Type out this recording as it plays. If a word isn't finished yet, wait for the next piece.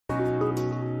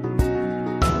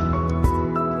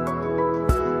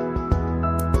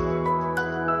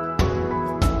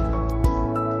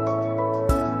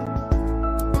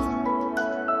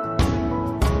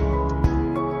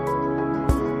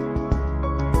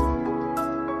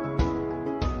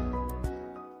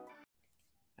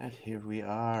Here we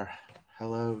are.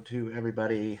 Hello to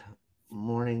everybody,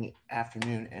 morning,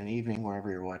 afternoon, and evening,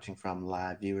 wherever you're watching from,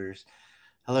 live viewers.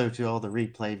 Hello to all the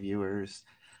replay viewers.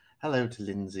 Hello to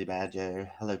Lindsay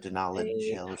Badger. Hello to Knowledge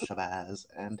Hey, El Shabazz.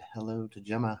 And hello to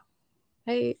Gemma.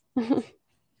 hey,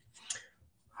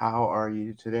 How are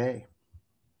you today?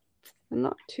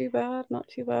 not too bad, not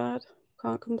too bad.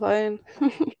 Can't complain.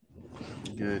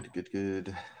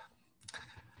 Good.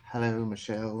 Hello,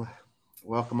 Michelle.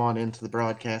 Welcome on into the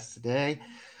broadcast today.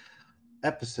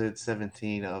 Episode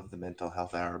 17 of the Mental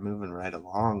Health Hour. Moving right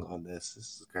along on this.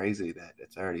 This is crazy that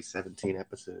it's already 17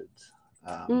 episodes.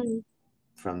 Mm.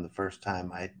 From the first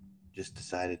time I just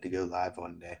decided to go live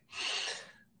one day.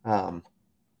 Um,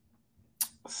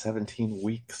 17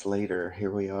 weeks later,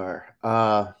 here we are.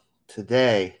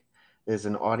 Today is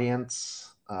an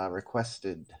audience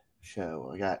requested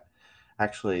show. I got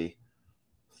actually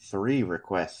 3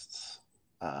 requests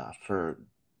for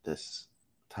this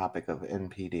topic of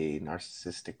NPD,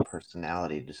 narcissistic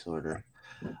personality disorder.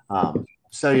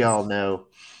 So y'all know,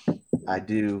 I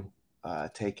do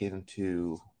take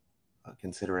into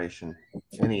consideration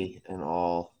any and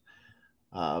all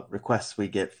requests we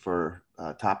get for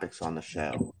topics on the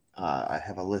show. I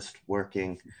have a list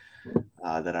working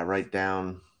that I write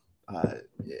down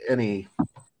any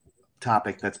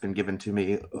topic that's been given to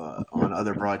me on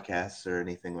other broadcasts or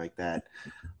anything like that.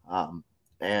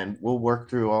 And we'll work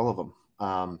through all of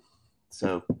them.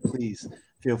 So please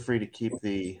feel free to keep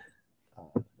the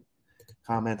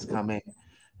comments coming,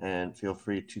 and feel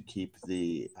free to keep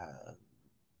the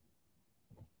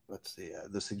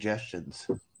the suggestions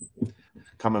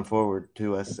coming forward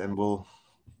to us, and we'll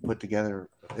put together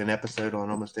an episode on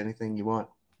almost anything you want.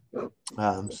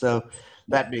 So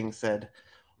that being said,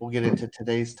 we'll get into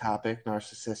today's topic: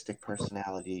 narcissistic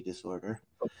personality disorder.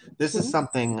 This is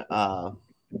something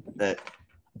that,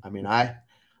 I mean, I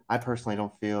personally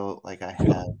don't feel like I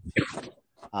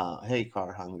have. Hey,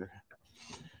 car hunger.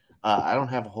 I don't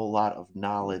have a whole lot of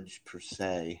knowledge per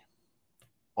se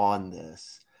on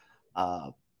this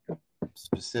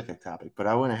specific topic, but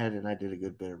I went ahead and I did a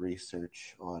good bit of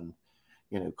research on,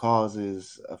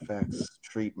 causes, effects,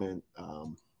 treatment,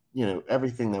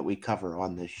 everything that we cover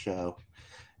on this show.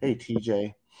 Hey,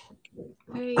 TJ,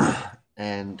 Hey,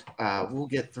 and we'll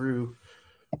get through.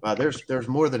 There's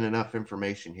more than enough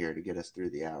information here to get us through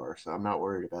the hour, so I'm not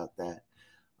worried about that.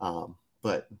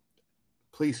 But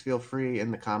please feel free in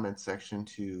the comments section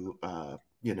to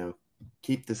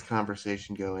keep this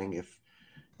conversation going. If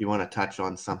you want to touch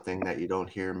on something that you don't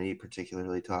hear me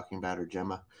particularly talking about, or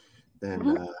Gemma,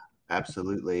 then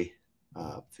absolutely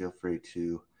feel free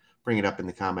to bring it up in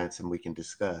the comments and we can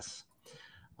discuss.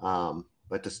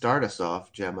 But to start us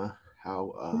off, Gemma,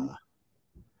 how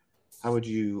would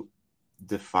you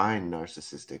define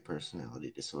narcissistic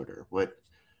personality disorder? What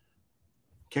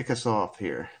kick us off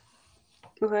here?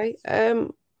 okay.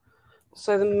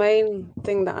 So the main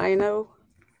thing that I know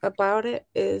about it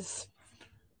is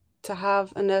to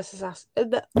have a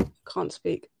narcissistic. Can't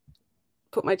speak.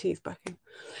 Put my teeth back in.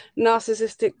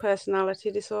 Narcissistic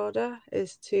personality disorder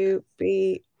is to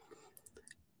be.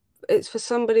 It's for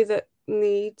somebody that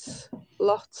needs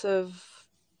lots of,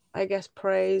 I guess,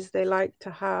 praise. They like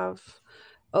to have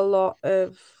a lot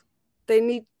of. They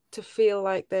need to feel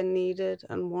like they're needed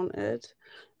and wanted,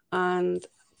 and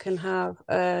can have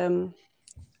an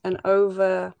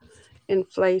over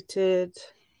inflated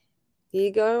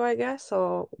ego, I guess,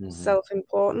 or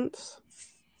self-importance.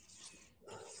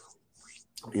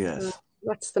 Yes.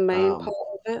 That's the main part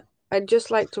of it. I'd just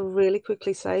like to really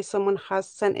quickly say someone has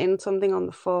sent in something on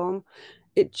the form.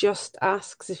 It just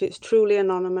asks if it's truly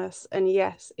anonymous. And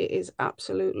yes, it is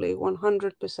absolutely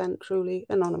 100% truly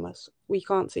anonymous. We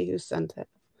can't see who sent it.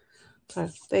 So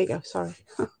there you go. Sorry.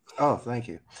 Oh, thank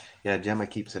you. Yeah, Gemma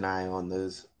keeps an eye on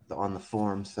those on the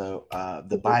form. So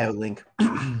the bio link,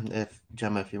 if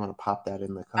Gemma, if you want to pop that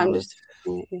in the I'm comments,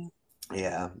 just, yeah.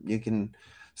 yeah, you can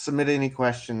submit any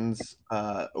questions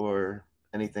or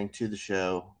anything to the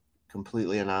show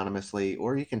completely anonymously,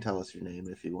 or you can tell us your name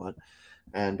if you want,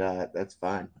 and that's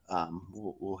fine.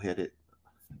 We'll hit it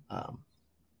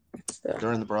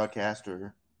during the broadcast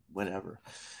or whenever.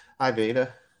 Hi,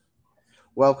 Veda.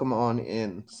 Welcome on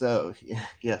in. So,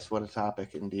 yes, what a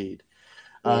topic indeed.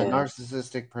 Yeah.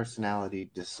 Narcissistic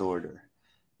personality disorder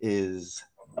is,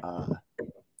 uh,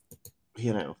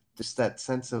 just that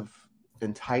sense of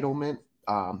entitlement.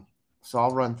 So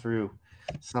I'll run through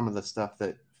some of the stuff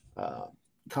that uh,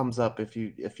 comes up if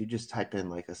you just type in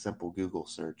like a simple Google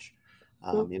search.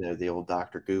 The old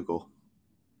Doctor Google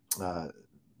uh,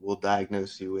 will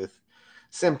diagnose you with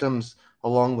symptoms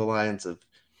along the lines of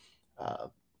uh,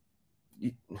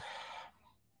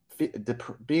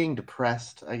 being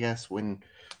depressed, I guess, when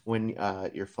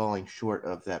you're falling short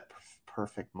of that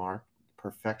perfect mark.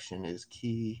 Perfection is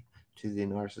key to the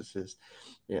narcissist.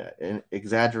 Yeah, an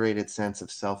exaggerated sense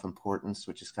of self-importance,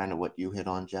 which is kind of what you hit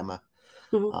on, Gemma.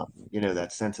 Mhm.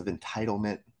 That sense of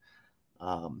entitlement,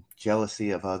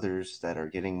 jealousy of others that are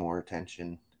getting more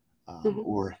attention, Mhm.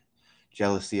 or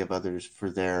jealousy of others for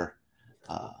their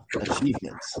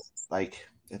achievements. Like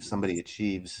if somebody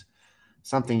achieves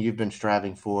something you've been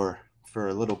striving for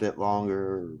a little bit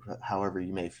longer, or however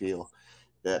you may feel,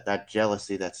 that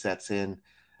jealousy that sets in,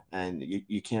 and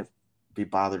you can't be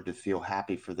bothered to feel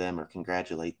happy for them or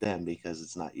congratulate them because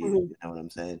it's not you. Mhm. You know what I'm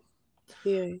saying?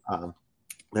 Yeah. Um,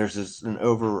 there's just an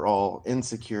overall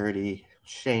insecurity,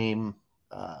 shame,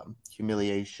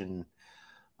 humiliation,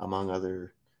 among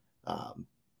other um,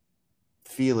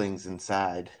 feelings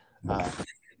inside. Uh,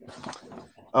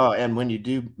 oh, and when you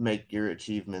do make your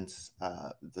achievements,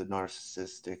 the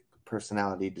narcissistic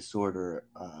personality disorder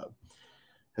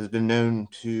has been known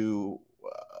to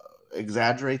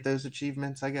exaggerate those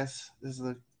achievements, I guess is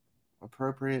the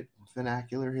appropriate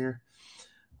vernacular here.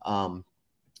 Um,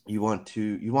 you want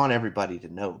everybody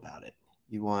to know about it.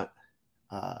 You want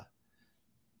uh,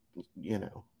 you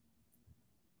know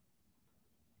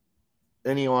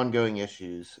any ongoing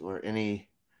issues or any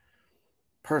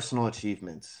personal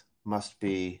achievements must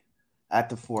be at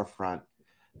the forefront.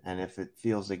 And if it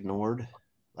feels ignored,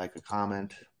 like a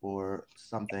comment or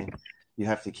something, you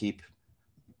have to keep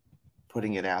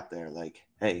putting it out there like,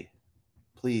 hey,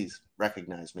 please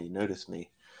recognize me, notice me.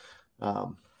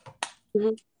 Um,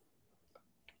 Mhm.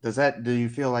 do you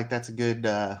feel like that's a good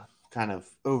kind of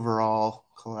overall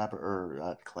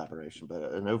collaboration, but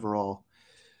an overall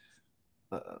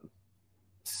uh,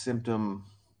 symptom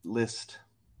list?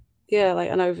 Yeah, like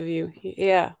an overview.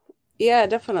 Yeah. Yeah,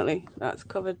 definitely. That's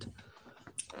covered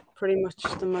pretty much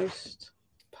the most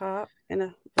part in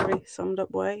a very summed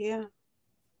up way. Yeah.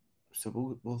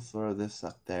 So we'll throw this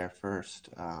up there first,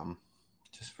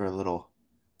 just for a little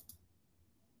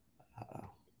uh,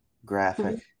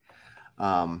 graphic. Mhm.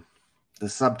 Um, the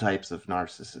subtypes of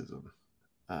narcissism: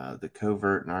 the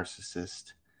covert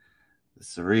narcissist, the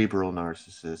cerebral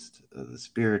narcissist, the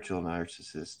spiritual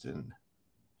narcissist, and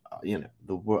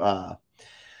the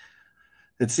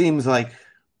it seems like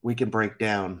we can break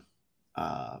down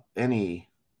any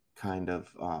kind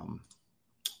of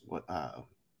what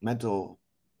mental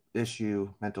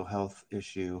mental health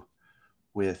issue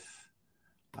with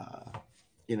uh,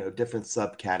 different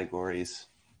subcategories,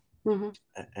 Mhm.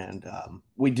 and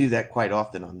we do that quite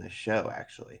often on this show.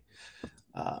 Actually,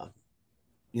 uh,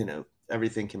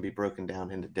 everything can be broken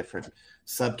down into different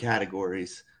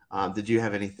subcategories. Did you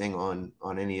have anything on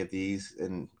any of these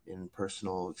in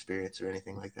personal experience or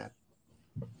anything like that?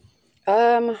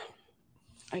 Um,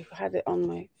 I had it on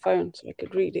my phone so I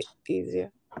could read it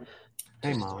easier.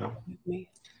 Hey, Just Mom. with me.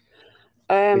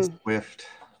 Hey, Um, Swift.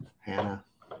 Hannah.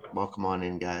 Welcome on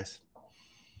in, guys.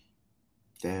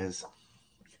 Des.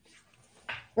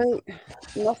 like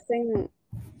nothing.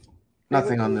 I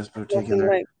Nothing on wouldn't this nothing particular.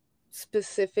 like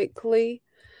specifically.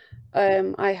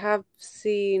 I have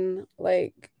seen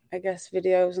like I guess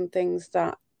videos and things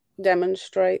that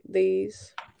demonstrate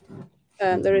these.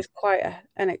 There Mhm. is quite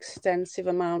an extensive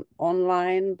amount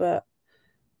online, but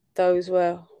those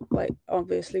were like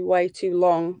obviously way too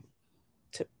long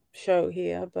to show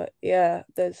here. But yeah,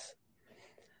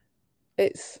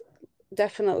 it's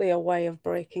definitely a way of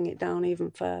breaking it down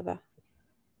even further.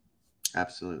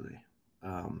 Absolutely.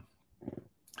 Um,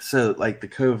 so, like the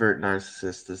covert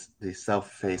narcissist, the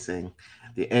self-facing,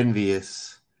 the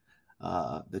envious,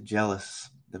 the jealous,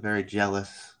 the very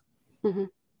jealous Hmm.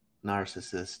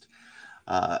 narcissist.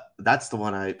 That's the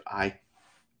one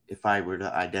if I were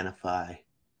to identify,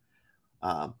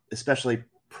 especially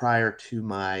prior to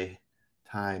my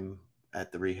time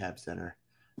at the rehab center,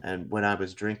 and when I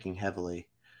was drinking heavily,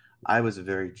 I was a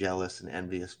very jealous and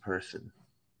envious person.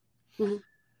 Hmm.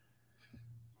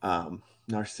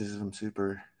 Narcissism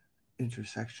super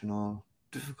intersectional,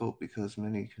 difficult because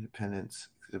many codependents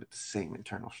exhibit the same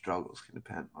internal struggles can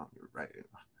depend on your right.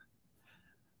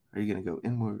 Are you going to go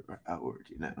inward or outward?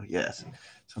 Yes.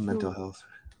 Some mental health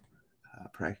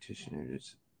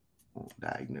practitioners won't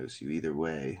diagnose you either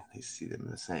way. They see them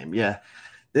the same. Yeah,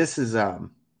 this is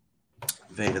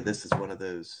Veda. This is one of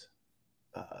those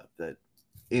that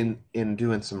in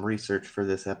doing some research for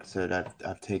this episode,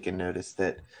 I've taken notice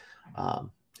that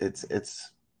um,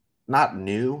 it's not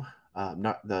new.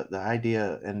 Not the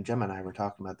idea, and Gemma and I were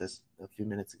talking about this a few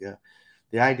minutes ago.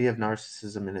 The idea of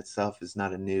narcissism in itself is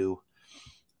not a new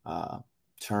uh,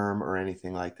 term or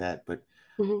anything like that, but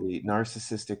Hmm. the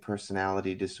narcissistic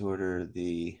personality disorder,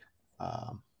 the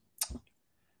um,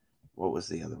 what was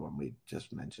the other one we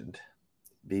just mentioned?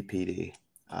 BPD.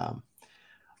 Um,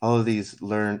 all of these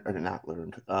learned or not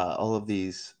learned. All of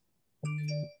these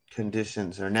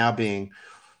conditions are now being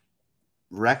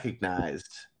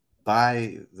recognized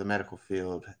by the medical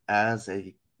field as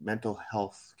a mental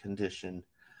health condition,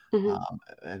 Hmm.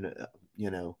 and you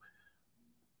know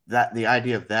that the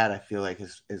idea of that I feel like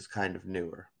is kind of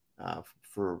newer.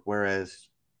 For whereas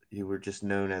you were just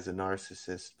known as a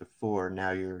narcissist before,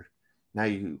 now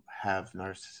you have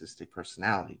narcissistic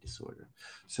personality disorder.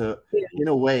 So Yeah. in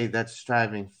a way, that's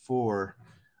striving for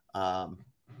um,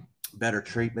 better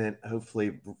treatment.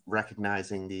 Hopefully,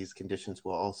 recognizing these conditions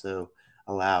will also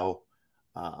allow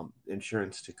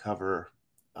insurance to cover,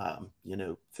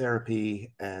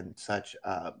 therapy and such.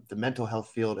 The mental health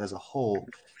field as a whole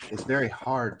is very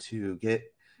hard to get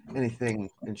anything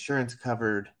insurance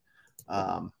covered,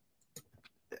 um,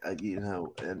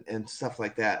 and stuff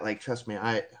like that. Like, trust me,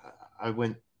 I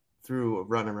went through a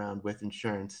runaround with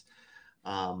insurance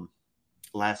um,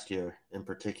 last year in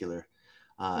particular.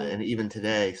 Mm. And even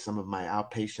today, some of my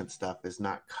outpatient stuff is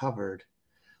not covered.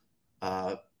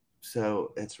 Uh,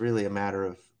 so it's really a matter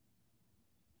of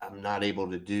I'm not able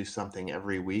to do something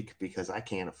every week because I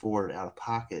can't afford out of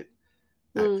pocket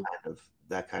Mm.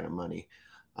 that kind of money.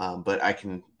 But I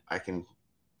can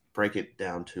break it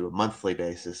down to a monthly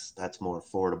basis. That's more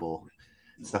affordable,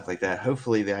 stuff like that.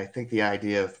 Hopefully, I think the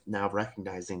idea of now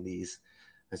recognizing these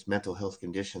as mental health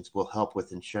conditions will help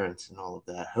with insurance and all of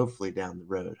that. Hopefully, down the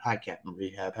road. Hi, Captain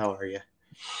Rehab. How are you?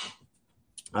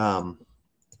 Um,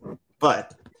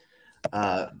 but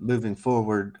moving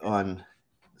forward on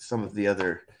some of the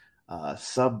other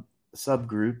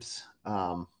subgroups,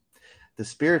 the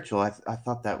spiritual, I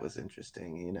thought that was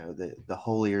interesting. The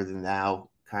holier than thou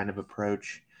kind of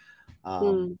approach.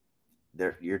 Um,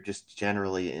 Mm. you're just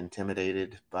generally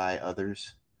intimidated by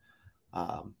others.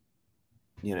 Um,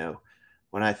 you know,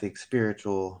 when I think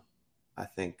spiritual, I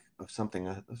think of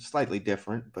something slightly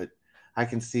different, but I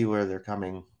can see where they're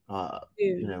coming,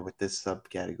 Yeah. with this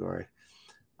subcategory.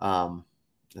 Um,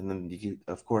 and then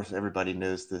of course, everybody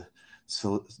knows the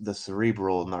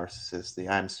cerebral narcissist, the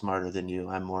I'm smarter than you,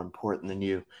 I'm more important than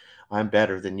you, I'm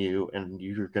better than you, and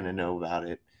you're going to know about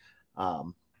it.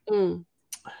 Um, Mm.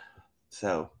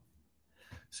 so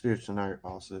spiritual narc,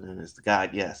 also known as the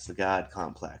God, yes, the God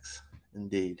complex,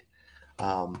 indeed.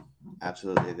 Um,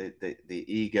 Absolutely,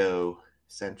 the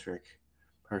ego-centric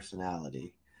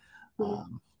personality. Mm.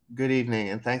 Um, Good evening,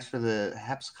 and thanks for the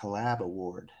HAPS Collab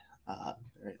Award.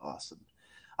 Very awesome.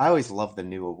 I always love the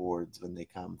new awards when they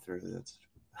come through.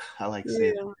 I like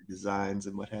seeing Yeah. the designs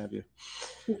and what have you.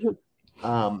 Mhm.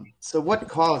 So, what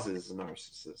causes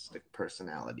narcissistic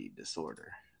personality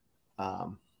disorder?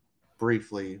 Um,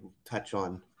 Briefly touch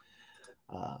on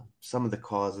some of the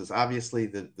causes. Obviously,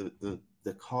 the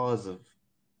cause of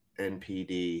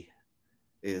NPD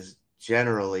is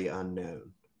generally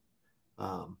unknown.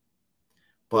 Um, Mm.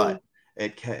 but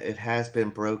it has been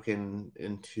broken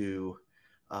into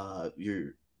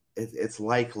your it's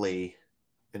likely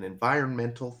an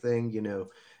environmental thing,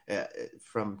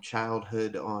 from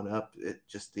childhood on up,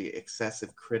 just the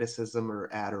excessive criticism or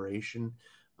adoration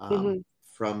Mhm.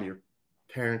 from your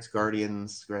parents,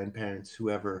 guardians, grandparents,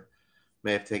 whoever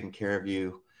may have taken care of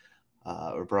you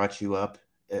or brought you up.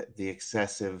 The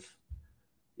excessive,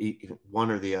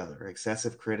 one or the other,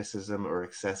 excessive criticism or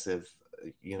excessive,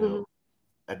 you Mhm. know,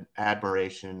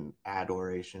 admiration,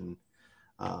 adoration,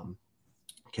 um,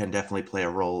 can definitely play a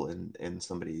role in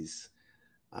somebody's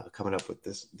coming up with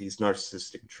these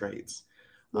narcissistic traits.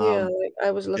 Yeah, Um, like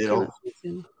I was it looking all, at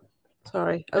something.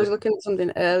 Sorry, I was looking at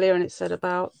something earlier, and it said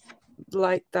about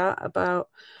like that about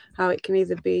how it can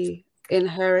either be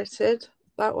inherited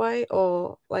that way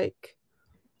or like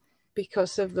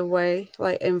because of the way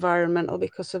like environmental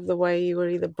because of the way you were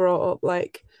either brought up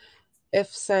like if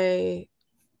say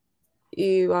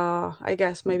you are I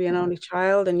guess maybe an only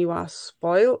child and you are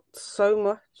spoilt so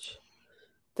much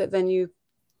that then you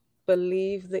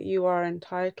believe that you are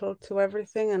entitled to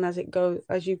everything and as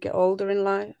you get older in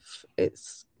life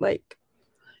it's like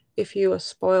if you are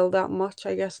spoiled that much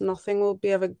I guess nothing will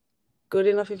be ever good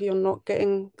enough if you're not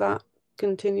getting that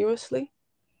continuously.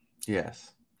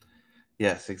 yes,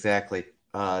 yes, exactly.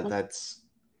 That's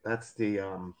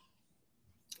the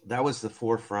that was the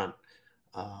forefront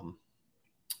um,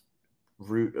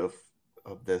 root of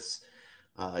this.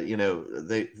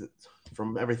 They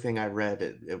from everything I read,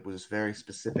 it was very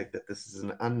specific that this is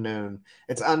an unknown.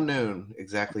 It's unknown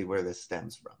exactly where this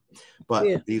stems from, but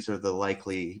Yeah. these are the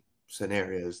likely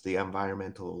scenarios: the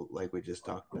environmental, like we just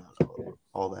talked about,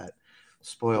 all that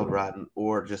spoiled rotten,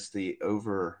 or just the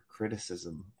over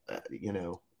criticism.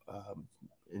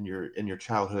 In your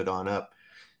childhood on up.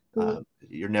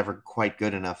 You're never quite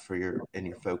good enough for in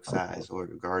your folks' eyes or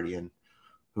your guardian,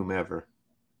 whomever.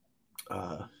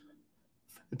 Uh,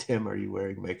 Tim, are you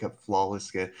wearing makeup? Flawless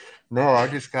skin. No, I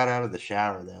just got out of the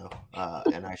shower though,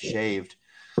 and I shaved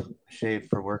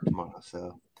for work tomorrow.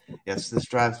 So, yes, this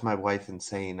drives my wife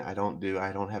insane. I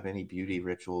don't have any beauty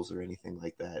rituals or anything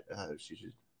like that. She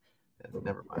should.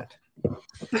 Never mind.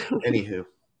 Anywho,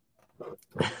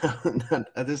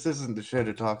 this isn't the show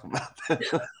to talk about that.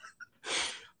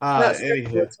 That's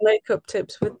Anywho, it's makeup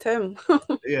tips with Tim.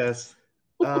 yes.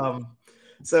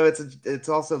 So it's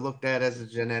also looked at as a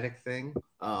genetic thing.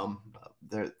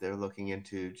 They're looking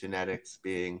into genetics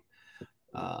being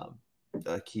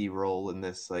a key role in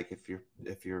this. Like if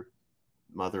your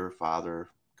mother or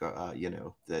father,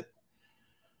 that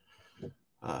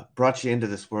brought you into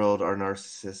this world are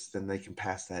narcissists, then they can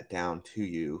pass that down to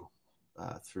you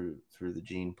through the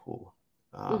gene pool.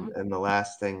 And the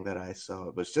last thing that I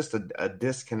saw was just a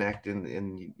disconnect in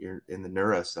the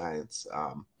neuroscience.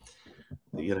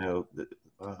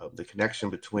 The connection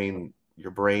between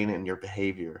your brain and your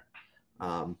behavior.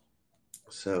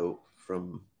 So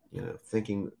from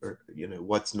thinking or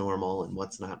what's normal and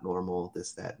what's not normal,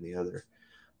 this, that, and the other.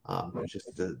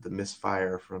 Just the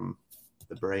misfire from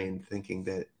the brain thinking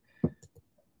that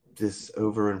this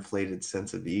overinflated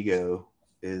sense of ego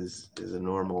is a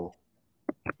normal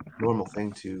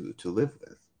thing to live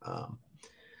with.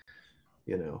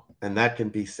 And that can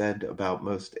be said about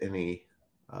most any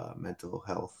mental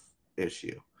health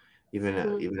issue,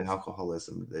 even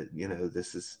alcoholism. That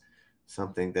this is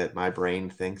something that my brain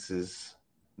thinks is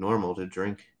normal to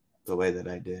drink the way that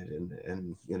I did,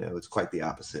 and it's quite the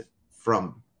opposite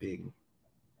from being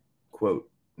quote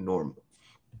normal.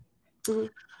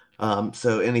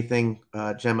 So anything,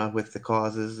 Gemma, with the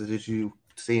causes? Did you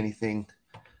see anything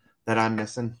that I'm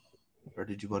missing, or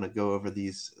did you want to go over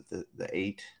the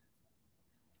 8?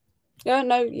 Yeah,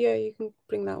 no, yeah, you can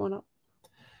bring that one up.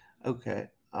 Okay,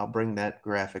 I'll bring that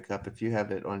graphic up. If you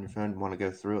have it on your phone and want to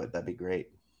go through it, that'd be great.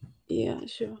 Yeah,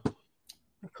 sure.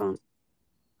 I can't.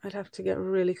 I'd have to get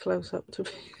really close up to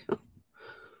be.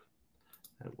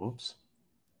 Whoops.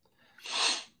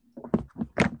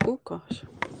 Oh gosh.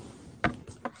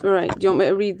 All right. Do you want me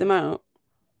to read them out?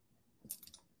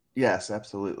 Yes,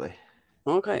 absolutely.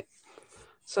 Okay.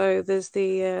 So there's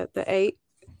the 8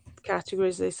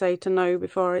 categories they say to know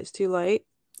before it's too late.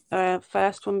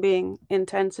 First one being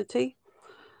intensity,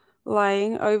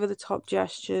 lying, over the top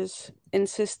gestures,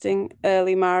 insisting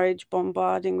early marriage,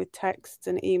 bombarding with texts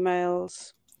and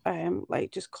emails,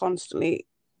 like just constantly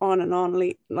on and on,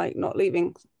 like not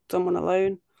leaving someone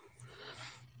alone.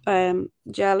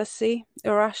 Jealousy,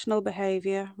 irrational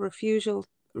behavior, refusal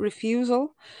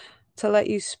to let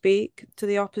you speak to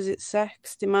the opposite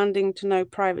sex, demanding to know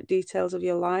private details of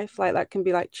your life. Like that can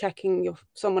be like checking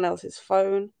someone else's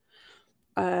phone,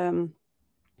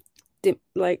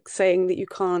 like saying that you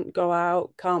can't go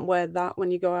out, can't wear that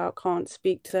when you go out, can't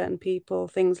speak to certain people,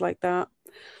 things like that.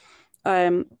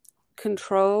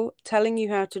 Control, telling you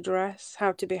how to dress,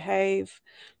 how to behave,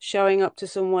 showing up to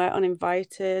somewhere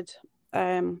uninvited,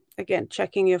 again,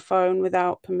 checking your phone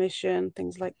without permission,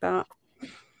 things like that.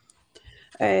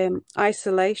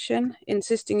 Isolation,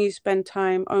 insisting you spend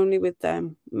time only with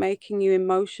them, making you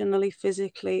emotionally,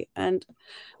 physically, and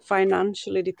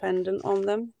financially dependent on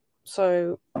them.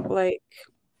 So, like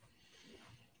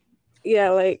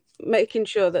making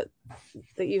sure that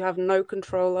you have no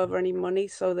control over any money,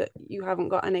 so that you haven't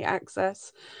got any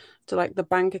access to like the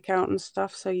bank account and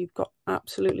stuff, so you've got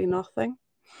absolutely nothing.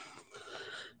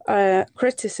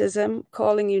 Criticism,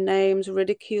 calling you names,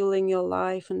 ridiculing your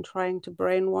life and trying to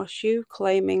brainwash you,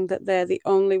 claiming that they're the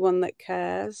only one that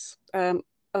cares. A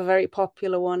very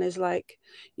popular one is like,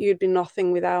 you'd be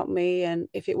nothing without me, and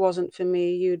if it wasn't for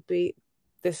me, you'd be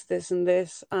this, this, and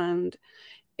this, and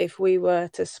if we were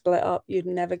to split up, you'd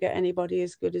never get anybody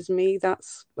as good as me.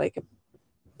 That's like a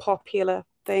popular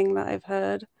thing that I've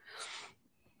heard.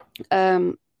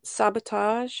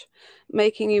 Sabotage,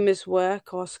 making you miss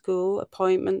work or school,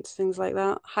 appointments, things like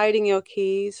that. Hiding your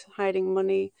keys, hiding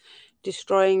money,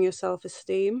 destroying your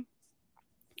self-esteem.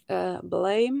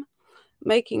 Blame,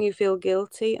 making you feel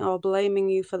guilty or blaming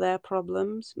you for their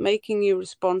problems, making you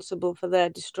responsible for their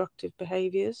destructive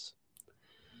behaviors.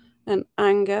 And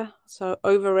anger, so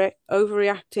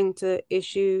overreacting to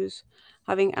issues,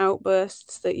 having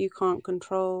outbursts that you can't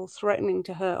control, threatening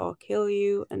to hurt or kill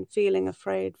you, and feeling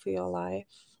afraid for your life.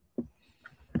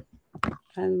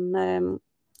 And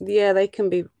they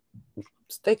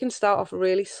can start off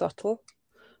really subtle,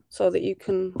 so that you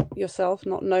can yourself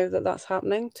not know that that's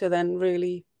happening, to then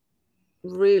really,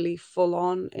 really full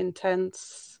on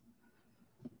intense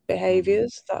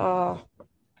behaviors that are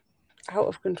out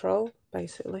of control,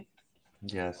 basically.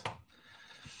 Yes.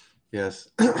 Yes.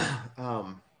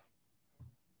 um,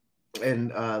 and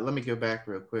let me go back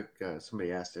real quick.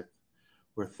 Somebody asked if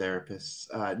we're therapists.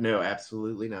 No,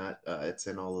 absolutely not. It's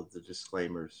in all of the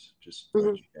disclaimers. Just let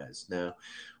Hmm. you guys know.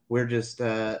 We're just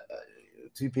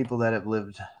two people that have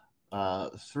lived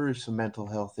through some mental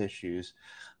health issues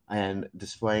and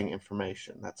displaying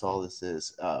information. That's all this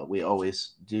is. We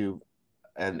always do,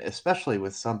 and especially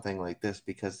with something like this,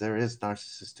 because there is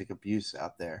narcissistic abuse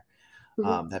out there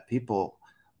Hmm. that people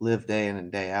live day in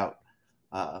and day out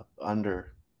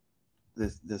under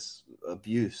this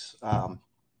abuse.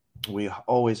 We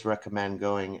always recommend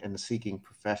going and seeking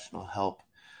professional help,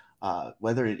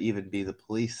 whether it even be the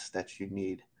police that you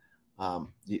need.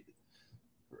 You,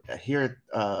 here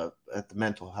at the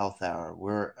Mental Health Hour,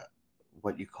 we're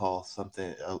what you call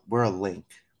something. We're a link.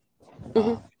 Hmm.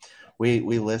 Uh, we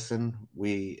listen.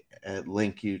 We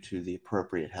link you to the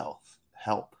appropriate health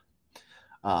help.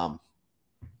 Um,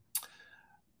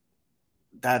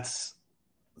 that's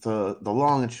the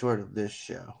long and short of this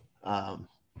show.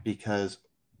 Because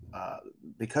uh,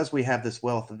 because we have this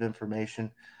wealth of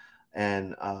information,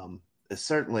 and it's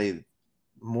certainly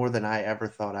more than I ever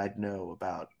thought I'd know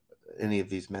about any of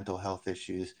these mental health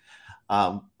issues.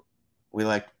 Um, we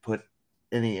like to put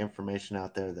any information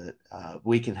out there that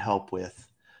we can help with.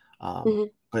 Um, Hmm.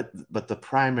 but the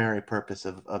primary purpose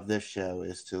of this show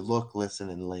is to look, listen,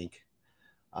 and link.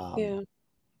 Um, Yeah.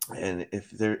 and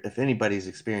if anybody's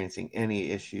experiencing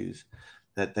any issues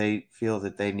that they feel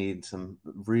that they need some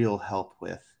real help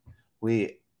with,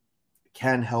 we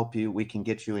can help you. We can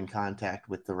get you in contact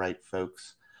with the right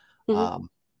folks, Hmm. um,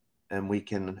 and we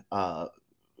can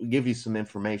give you some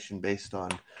information based on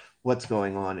what's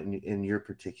going on in your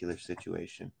particular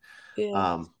situation.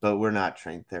 Yeah. But we're not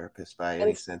trained therapists by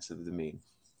any And sense of the mean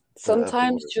of the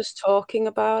sometimes word. just talking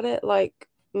about it, like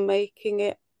making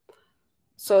it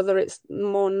so that it's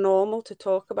more normal to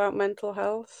talk about mental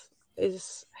health,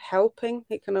 is helping.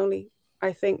 It can only,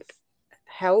 I think,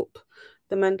 help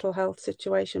the mental health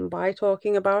situation by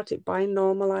talking about it, by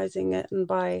normalizing it, and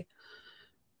by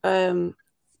um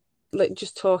like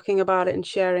just talking about it and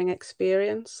sharing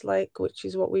experience, like, which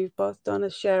is what we've both done,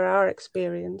 is share our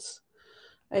experience,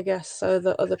 I guess, so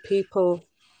that other people,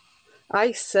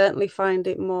 I certainly find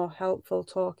it more helpful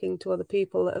talking to other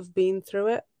people that have been through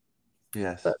it,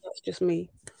 Yes, but that's just me.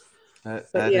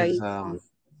 But that yeah, is you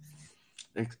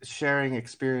can't. sharing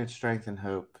experience, strength, and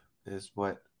hope is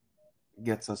what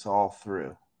gets us all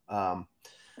through. Um,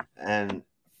 and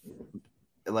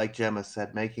like Gemma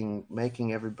said,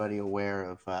 making everybody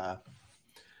aware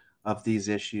of these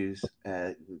issues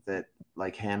that,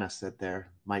 like Hannah said,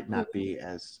 there might not be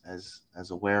as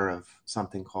aware of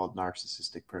something called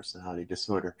narcissistic personality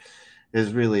disorder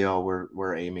is really all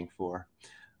we're aiming for.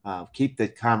 Keep the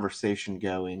conversation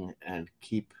going and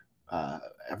keep uh,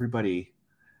 everybody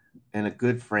in a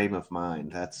good frame of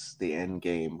mind. That's the end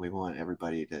game. We want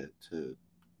everybody to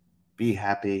be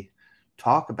happy,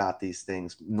 talk about these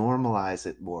things, normalize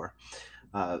it more.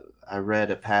 Uh, I read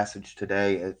a passage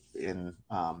today in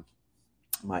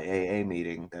my AA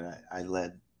meeting that I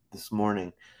led this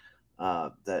morning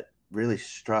that really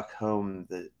struck home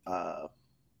that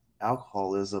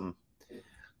alcoholism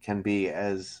can be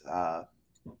as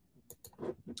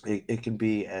it can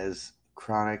be as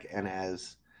chronic and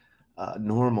as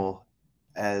normal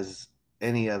as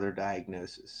any other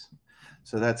diagnosis.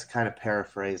 So that's kind of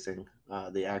paraphrasing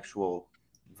the actual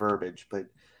verbiage, but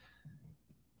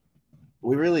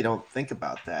we really don't think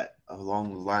about that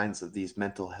along the lines of these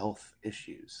mental health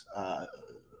issues.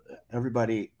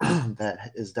 Everybody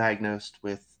that is diagnosed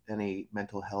with any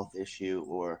mental health issue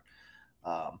or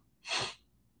um,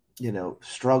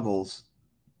 struggles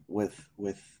with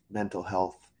mental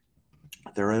health,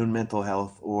 their own mental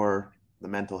health or the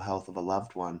mental health of a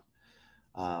loved one,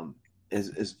 um,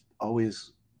 is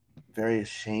always very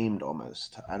ashamed.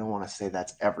 Almost, I don't want to say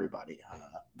that's everybody,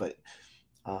 but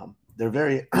they're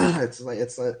very.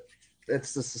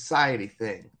 It's the society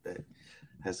thing that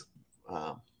has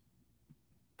um,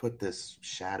 put this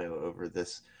shadow over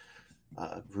this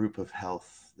group of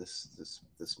health,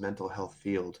 this mental health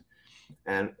field.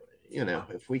 And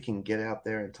if we can get out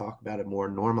there and talk about it more,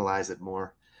 normalize it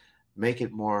more, make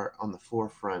it more on the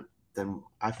forefront, then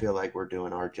I feel like we're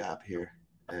doing our job here.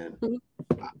 And Mhm.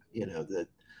 that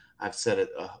I've said it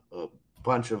a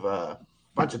bunch of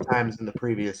times in the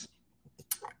previous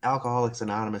Alcoholics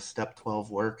Anonymous Step 12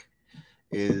 work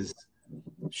is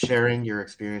sharing your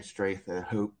experience, strength, and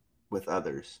hope with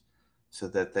others so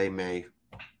that they may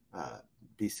uh,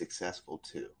 be successful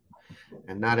too.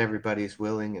 And not everybody's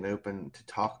willing and open to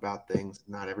talk about things.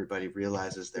 Not everybody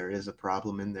realizes there is a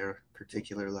problem in their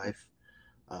particular life.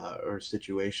 or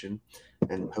situation,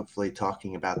 and hopefully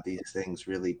talking about these things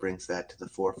really brings that to the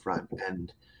forefront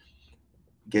and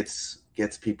gets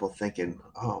people thinking,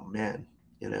 oh man,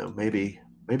 maybe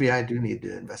I do need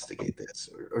to investigate this,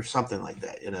 or something like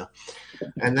that,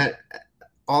 and that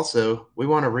also we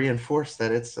want to reinforce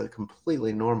that it's a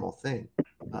completely normal thing,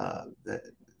 that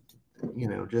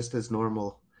just as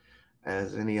normal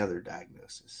as any other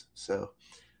diagnosis. So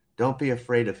don't be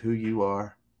afraid of who you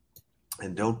are,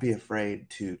 and don't be afraid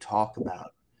to talk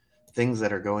about things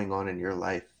that are going on in your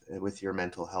life with your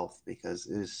mental health, because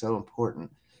it is so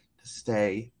important to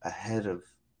stay ahead of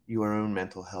your own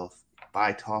mental health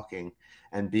by talking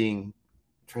and being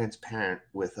transparent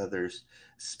with others,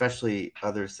 especially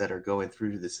others that are going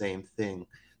through the same thing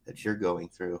that you're going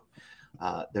through.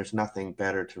 There's nothing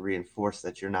better to reinforce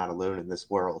that you're not alone in this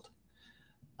world,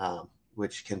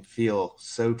 which can feel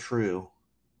so true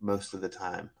most of the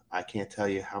time. I can't tell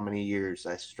you how many years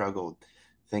I struggled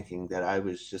thinking that I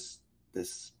was just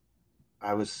this,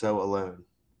 I was so alone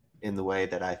in the way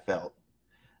that I felt,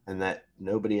 and that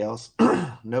nobody else,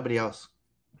 nobody else,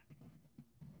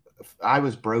 I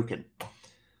was broken.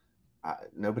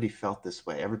 Nobody felt this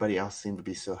way. Everybody else seemed to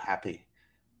be so happy,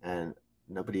 and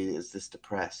nobody is this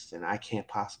depressed. And I can't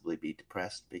possibly be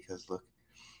depressed because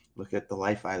look at the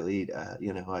life I lead. I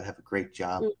have a great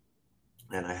job,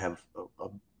 and I have a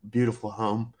beautiful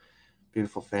home,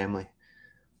 beautiful family.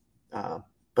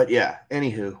 But yeah,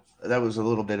 anywho, that was a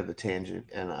little bit of a tangent,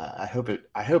 and I hope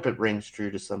it rings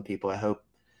true to some people. I hope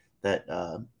that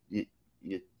you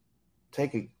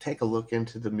take a look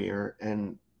into the mirror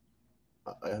and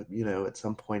at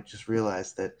some point just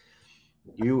realize that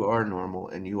you are normal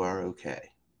and you are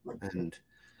okay, and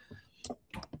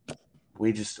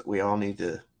we all need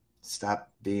to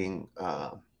stop being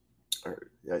or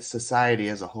society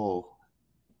as a whole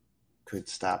could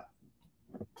stop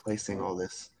placing all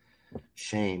this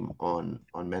shame on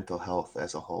mental health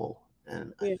as a whole,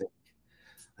 and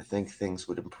I think things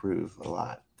would improve a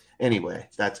lot. Anyway,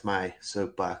 that's my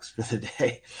soapbox for the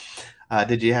day.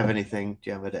 Did you have anything,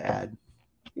 Gemma, to add?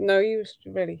 No, you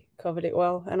really covered it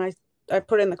well. And I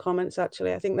put in the comments,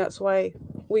 actually, I think that's why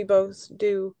we both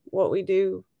do what we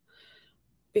do,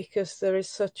 because there is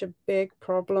such a big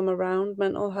problem around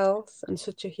mental health and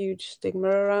such a huge stigma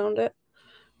around it.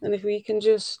 And if we can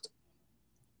just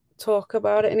talk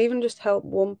about it and even just help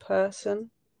one person,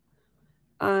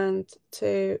 and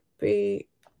to be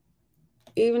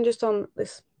even just on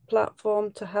this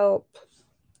platform to help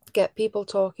get people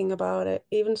talking about it,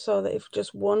 even so that if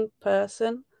just one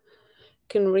person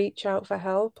can reach out for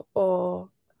help, or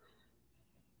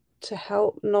to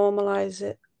help normalize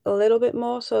it a little bit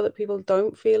more so that people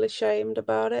don't feel ashamed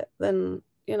about it, then,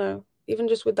 even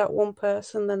just with that one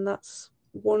person, then that's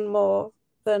one more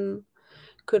than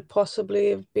could possibly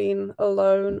have been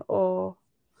alone or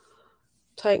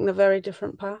taken a very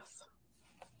different path.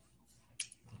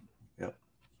 Yep.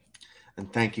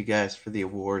 And thank you guys for the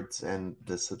awards and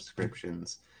the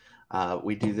subscriptions.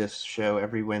 We do this show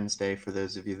every Wednesday for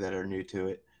those of you that are new to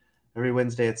it. Every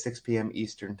Wednesday at 6 p.m.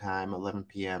 Eastern Time, 11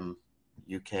 p.m.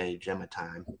 UK Gemma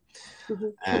time.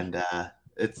 And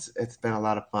it's been a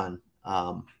lot of fun,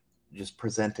 just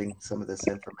presenting some of this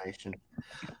information,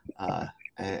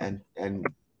 and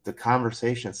the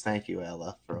conversations. Thank you,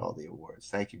 Ella, for all the awards.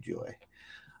 Thank you, Joy.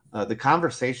 The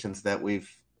conversations that we've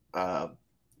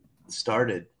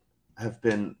started have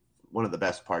been one of the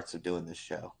best parts of doing this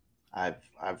show.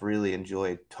 I've really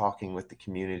enjoyed talking with the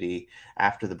community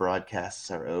after the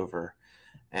broadcasts are over,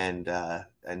 and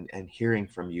hearing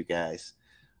from you guys.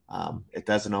 It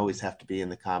doesn't always have to be in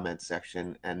the comments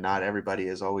section, and not everybody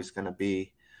is always going to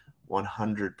be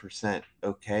 100%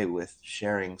 okay with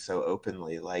sharing so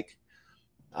openly, like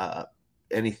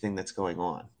anything that's going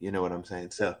on. You know what I'm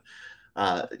saying? So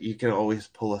you can always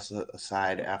pull us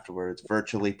aside afterwards,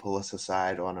 virtually pull us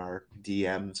aside on our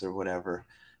DMs or whatever.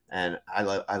 And I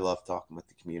love talking with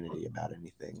the community about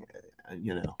anything,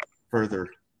 further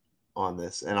on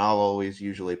this. And I'll always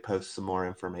usually post some more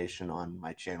information on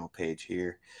my channel page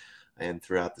here and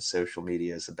throughout the social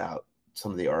medias about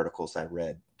some of the articles I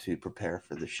read to prepare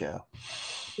for the show.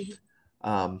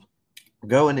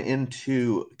 Going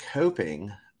into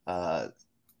coping,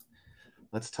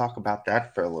 let's talk about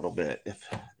that for a little bit, if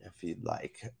you'd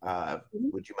like.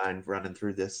 Would you mind running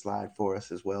through this slide for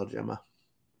us as well, Gemma?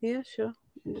 Yeah, sure.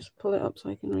 Just pull it up so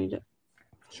I can read it.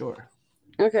 Sure.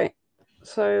 Okay,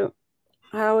 so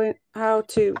how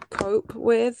to cope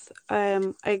with,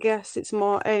 I guess it's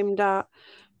more aimed at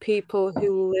people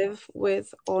who live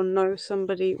with or know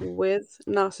somebody with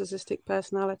narcissistic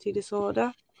personality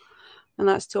disorder, and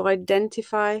that's to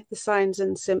identify the signs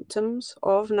and symptoms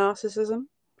of narcissism,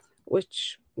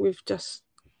 which we've just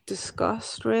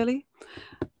discussed, really.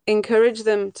 Encourage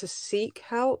them to seek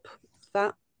help.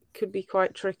 That could be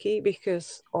quite tricky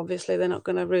because obviously they're not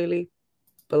going to really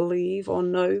believe or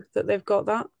know that they've got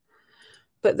that.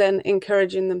 But then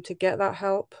encouraging them to get that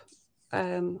help,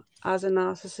 as a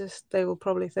narcissist, they will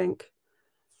probably think,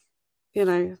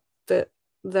 that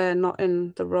they're not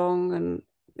in the wrong, and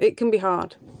it can be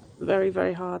hard, very,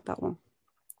 very hard, that one.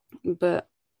 But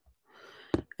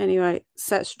anyway,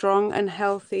 set strong and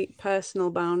healthy personal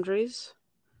boundaries.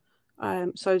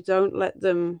 So don't let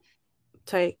them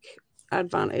take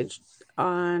advantage,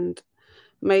 and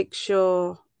make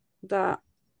sure that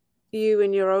you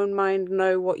in your own mind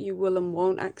know what you will and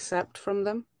won't accept from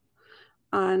them,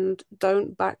 and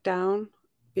don't back down,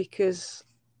 because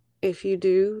if you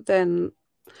do, then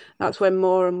that's when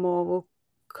more and more will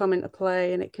come into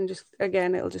play, and it can just,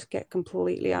 again, it'll just get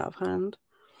completely out of hand.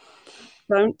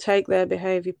 Don't take their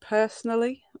behavior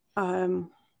personally.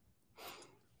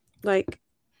 Like,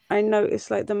 I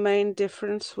noticed, like, the main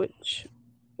difference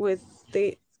with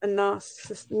the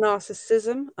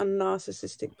narcissism and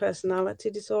narcissistic personality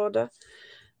disorder,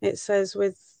 it says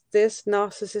with this,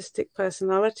 narcissistic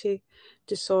personality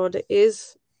disorder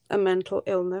is a mental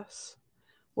illness,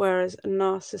 whereas a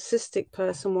narcissistic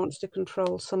person wants to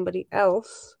control somebody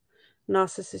else.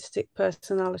 Narcissistic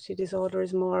personality disorder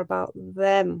is more about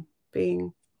them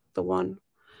being the one.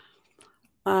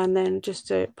 And then just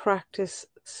to practice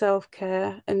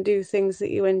self-care and do things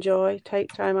that you enjoy,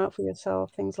 take time out for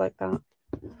yourself, things like that.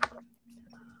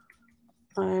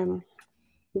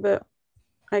 But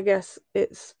I guess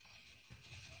it's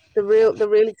the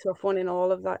really tough one in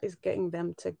all of that is getting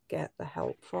them to get the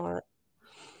help for it.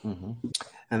 Mm-hmm.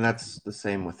 And that's the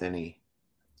same with anything.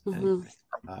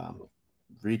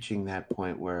 Reaching that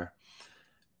point where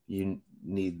you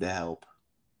need the help.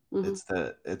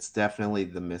 It's definitely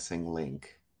the missing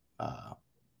link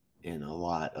in a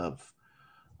lot of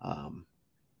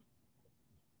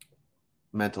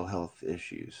mental health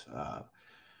issues.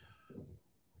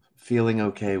 Feeling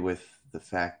okay with the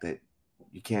fact that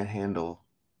you can't handle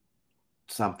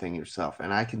something yourself.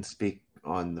 And I can speak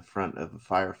on the front of a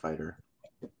firefighter.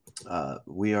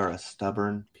 We are a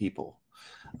stubborn people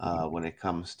when it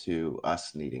comes to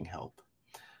us needing help.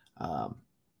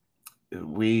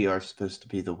 We are supposed to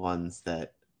be the ones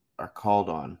that are called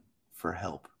on for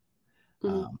help.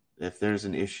 If there's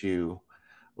an issue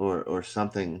or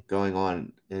something going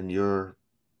on in your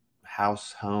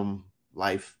house, home,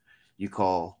 life, you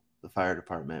call the fire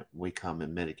department. We come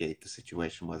and mitigate the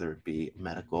situation, whether it be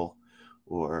medical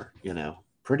or,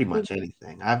 pretty much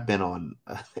anything. I've been on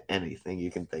anything you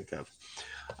can think of.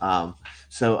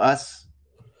 So us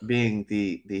being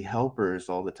the helpers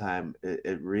all the time,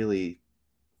 it really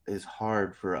is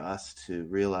hard for us to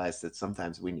realize that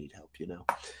sometimes we need help,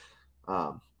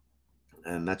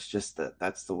 and that's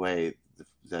the way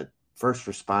that first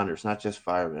responders, not just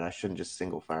firemen, I shouldn't just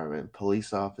single firemen,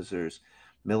 police officers,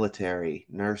 military,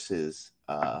 nurses,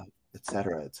 et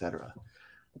cetera, et cetera.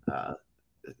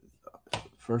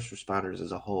 First responders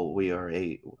as a whole, we are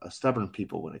a stubborn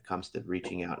people when it comes to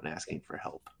reaching out and asking for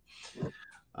help.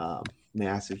 May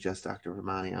I suggest Dr.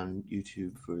 Ramani on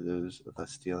YouTube for those of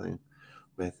us dealing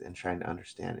with and trying to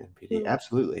understand NPD?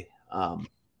 Absolutely. I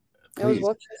was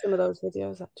watching some of those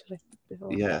videos actually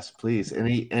before. Yes, please.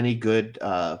 Any good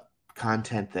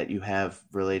content that you have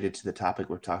related to the topic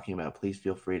we're talking about, please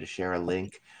feel free to share a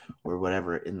link or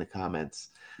whatever in the comments.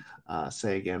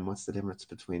 Say again, what's the difference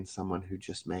between someone who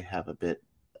just may have a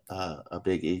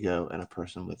big ego and a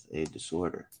person with a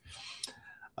disorder?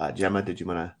 Gemma, did you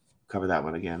want to cover that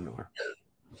one again? Or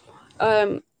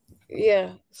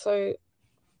yeah, so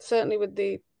certainly with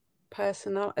the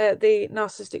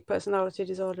narcissistic personality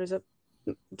disorder is a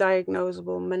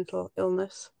diagnosable mental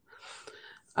illness,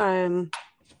 and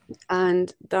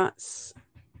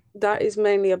that is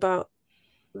mainly about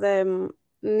them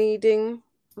needing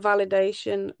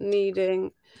validation,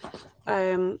 needing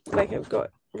like I've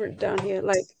got written down here,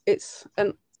 like it's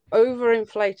an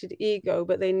overinflated ego,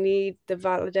 but they need the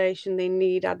validation, they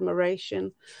need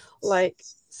admiration. Like,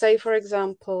 say for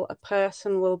example, a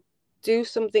person will do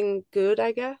something good,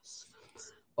 I guess,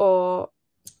 or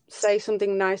say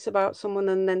something nice about someone,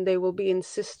 and then they will be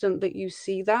insistent that you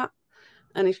see that,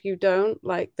 and if you don't,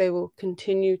 like, they will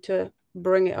continue to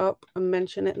bring it up and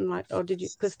mention it, and like, oh, did you,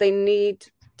 because they need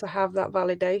to have that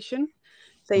validation,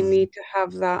 they need to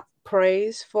have that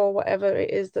praise for whatever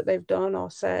it is that they've done or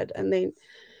said, and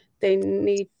they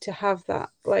need to have that.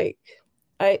 Like,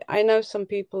 I know some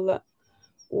people that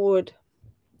would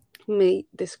meet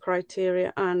this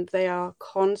criteria, and they are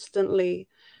constantly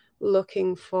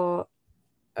looking for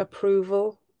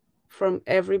approval from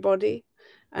everybody,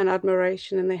 and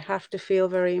admiration, and they have to feel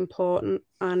very important,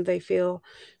 and they feel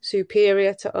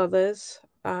superior to others,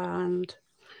 and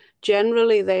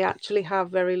generally they actually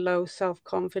have very low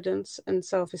self-confidence and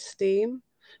self-esteem,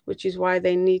 which is why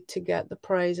they need to get the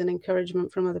praise and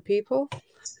encouragement from other people.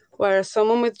 Whereas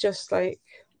someone with just like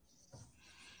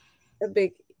a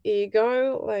big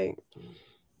ego, like,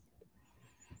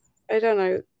 I don't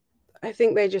know, I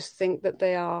think they just think that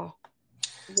they are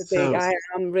the big So I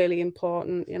am really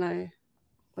important,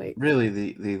 like. really,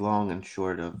 the long and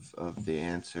short of the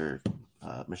answer,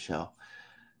 Michelle,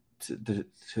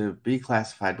 to be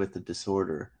classified with the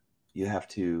disorder, you have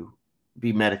to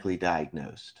be medically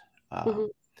diagnosed Mhm.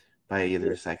 by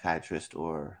either a psychiatrist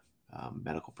or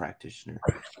medical practitioner.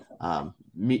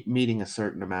 Meeting a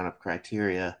certain amount of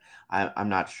criteria, I'm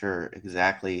not sure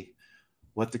exactly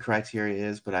what the criteria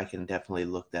is, but I can definitely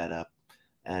look that up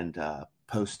and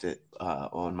post it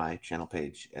on my channel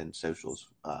page and socials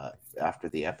after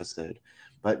the episode.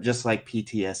 But just like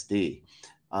PTSD,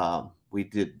 we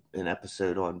did an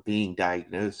episode on being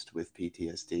diagnosed with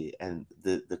PTSD and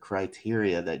the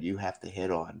criteria that you have to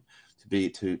hit on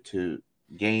to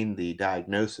gain the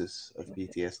diagnosis of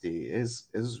PTSD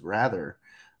is rather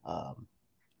um,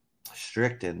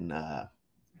 strict, and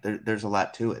there's a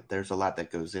lot to it. There's a lot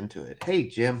that goes into it. Hey,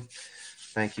 Jim,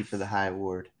 thank you for the high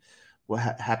award.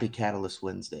 Well, happy Catalyst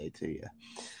Wednesday to you.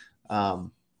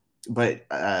 But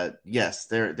yes,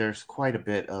 there's quite a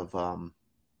bit of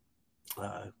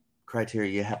uh,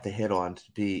 criteria you have to hit on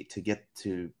to get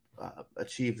to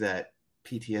achieve that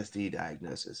PTSD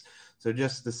diagnosis. So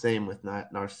just the same with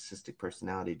narcissistic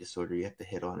personality disorder, you have to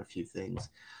hit on a few things.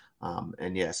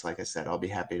 And yes, like I said, I'll be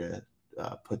happy to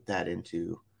put that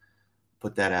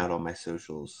out on my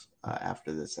socials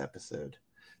after this episode.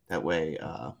 That way,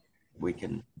 we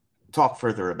can talk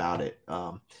further about it.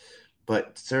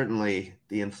 But certainly,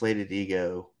 the inflated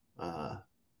ego. I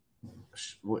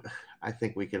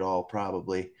think we could all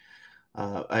probably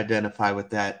identify with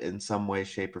that in some way,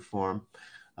 shape, or form.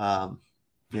 Um,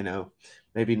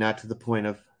 maybe not to the point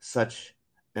of such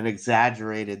an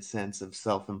exaggerated sense of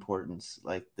self-importance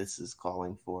like this is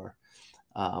calling for,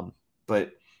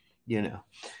 but you know,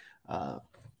 uh,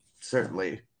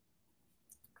 certainly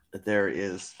there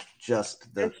is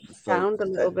just I the found folks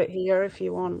a little that. bit here if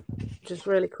you want, just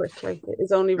really quickly. It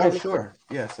is only Oh, really quick. sure,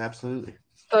 yes, absolutely.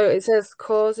 So it says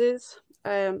causes.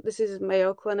 This is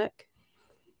Mayo Clinic.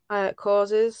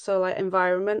 Causes, so like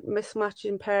environment, mismatch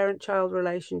in parent-child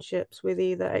relationships with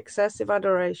either excessive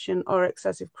adoration or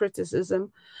excessive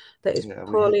criticism that is Yeah, we hit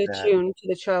poorly that. attuned to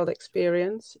the child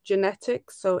experience.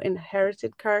 Genetics, so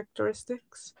inherited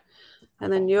characteristics.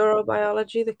 And then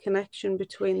neurobiology, the connection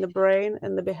between the brain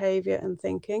and the behavior and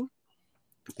thinking.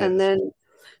 And Yes. then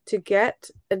to get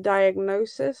a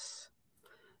diagnosis,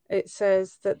 it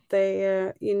says that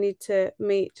you need to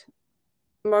meet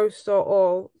most or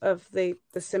all of the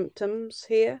symptoms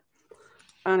here,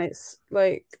 and it's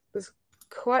like there's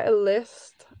quite a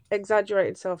list.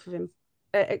 Exaggerated self of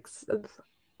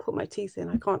put my teeth in.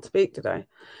 I can't speak today.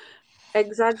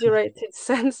 Exaggerated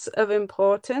sense of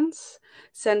importance,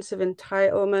 sense of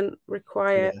entitlement,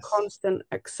 require Yes. constant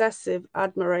excessive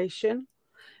admiration,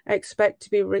 expect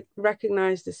to be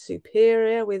recognized as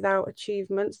superior without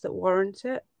achievements that warrant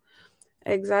it,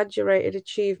 exaggerated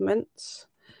achievements,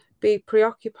 be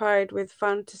preoccupied with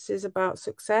fantasies about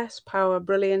success, power,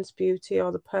 brilliance, beauty,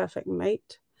 or the perfect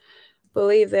mate,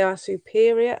 believe they are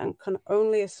superior and can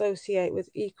only associate with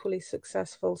equally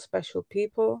successful special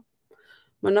people,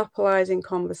 monopolizing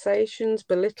conversations,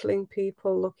 belittling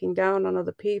people, looking down on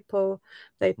other people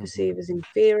they perceive as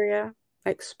inferior,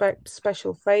 expect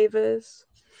special favors,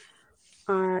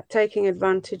 taking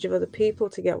advantage of other people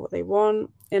to get what they want,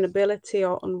 inability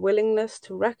or unwillingness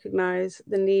to recognize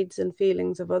the needs and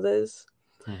feelings of others,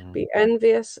 Mm-hmm. be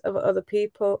envious of other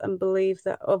people and believe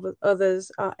that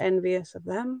others are envious of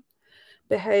them,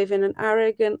 behave in an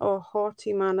arrogant or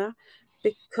haughty manner,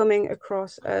 becoming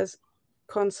across as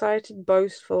conceited,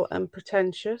 boastful, and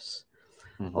pretentious,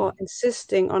 Mm-hmm. or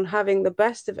insisting on having the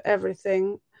best of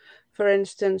everything, for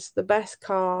instance, the best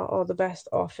car or the best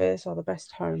office or the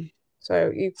best home.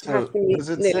 So you have So to meet does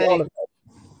it nearly all say of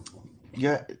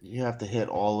you have to hit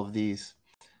all of these,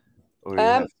 or you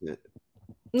them. have to?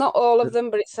 Not all of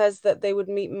them, but it says that they would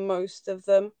meet most of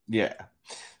them. Yeah.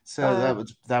 So Uh,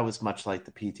 that was much like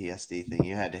the PTSD thing.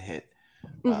 You had to hit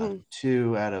mhm.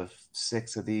 2 out of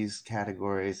 6 of these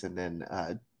categories, and then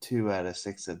 2 out of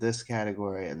 6 of this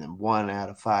category, and then 1 out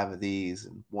of 5 of these,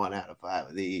 and 1 out of 5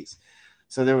 of these.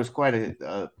 So there was quite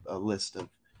a list of.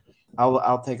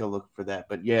 I'll take a look for that,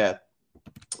 but yeah,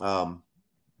 um,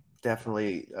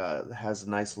 definitely has a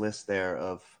nice list there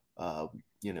of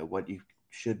what you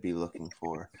should be looking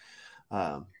for.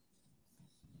 Um,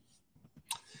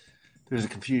 there's a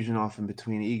confusion often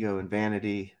between ego and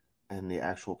vanity and the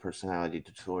actual personality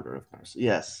disorder of narcissism.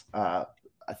 Yes, I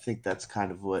think that's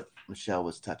kind of what Michelle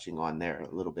was touching on there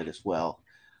a little bit as well.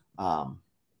 Um,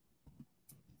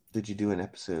 did you do an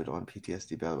episode on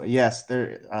PTSD, by the way? Yes,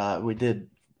 there we did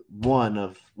one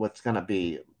of what's going to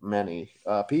be many.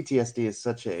 PTSD is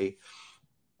such a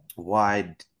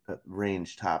wide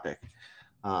range topic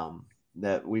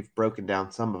that we've broken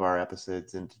down some of our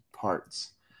episodes into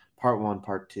parts, part one,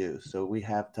 part two. So we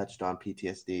have touched on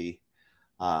PTSD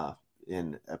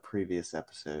in a previous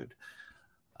episode,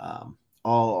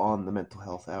 all on the Mental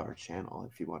Health Hour channel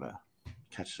if you want to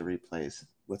catch the replays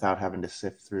without having to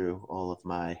sift through all of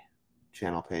my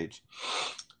channel page.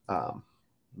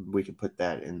 We can put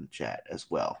that in the chat as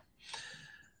well.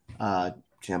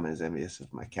 Gemma is envious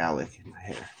of my cowlick in my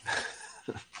hair.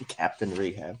 Captain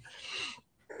Rehab.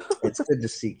 It's good to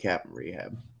see Captain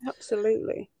Rehab.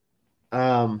 Absolutely.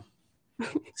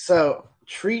 So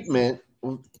treatment,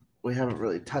 we haven't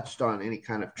really touched on any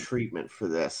kind of treatment for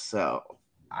this. So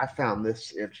I found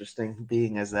this interesting,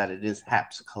 being as that it is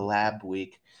HAPS Collab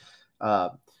Week.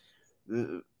 Kind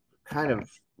of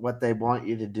what they want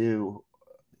you to do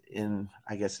in,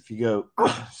 I guess, if you go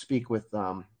speak with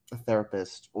a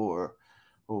therapist or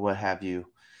what have you,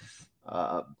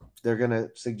 they're going to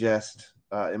suggest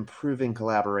improving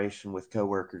collaboration with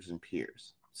coworkers and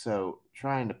peers. So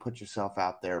trying to put yourself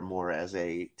out there more as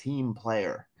a team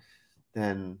player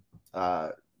than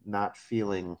not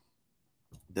feeling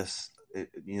this,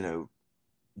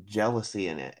 jealousy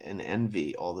and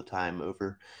envy all the time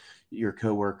over your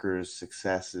coworkers'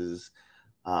 successes.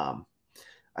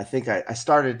 I think I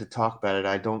started to talk about it.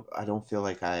 I don't feel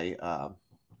like I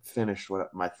finished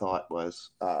what my thought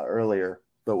was earlier.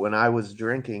 But when I was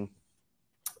drinking,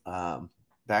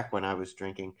 back when I was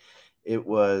drinking, it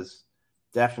was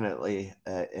definitely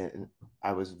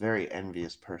I was a very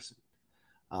envious person.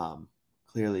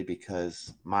 Clearly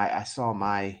because I saw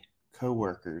my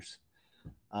coworkers,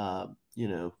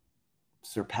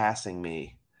 surpassing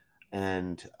me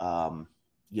and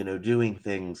doing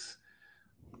things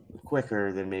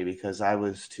quicker than me because I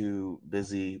was too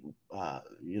busy,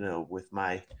 with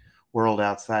my world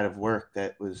outside of work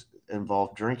that was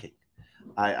involved drinking.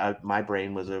 My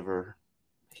brain was over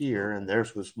here and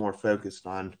theirs was more focused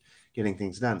on getting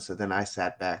things done. So then I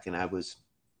sat back and I was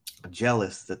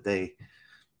jealous that they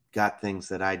got things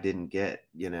that I didn't get,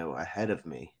 ahead of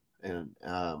me. And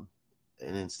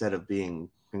instead of being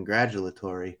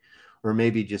congratulatory or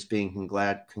maybe just being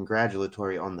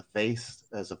congratulatory on the face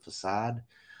as a facade,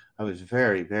 I was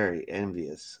very, very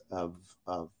envious of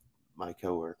my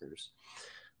coworkers.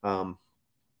 So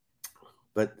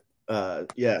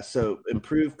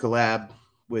improve collab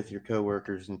with your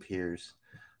coworkers and peers.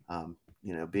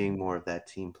 Being more of that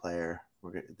team player.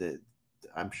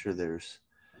 I'm sure there's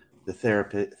the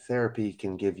therapy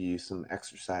can give you some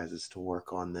exercises to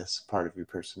work on this part of your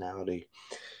personality.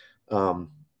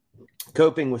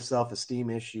 Coping with self-esteem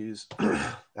issues.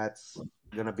 That's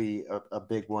going to be a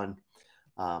big one.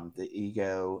 The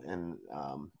ego and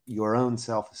your own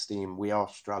self-esteem. We all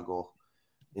struggle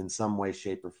in some way,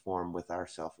 shape, or form with our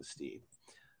self-esteem.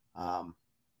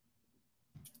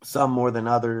 Some more than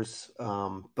others,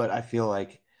 but I feel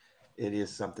like it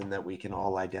is something that we can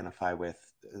all identify with,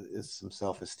 is some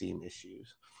self-esteem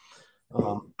issues.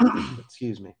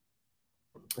 Excuse me.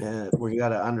 We got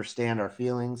to understand our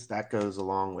feelings. That goes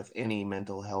along with any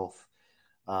mental health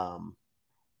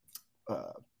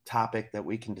topic that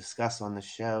we can discuss on the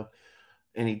show.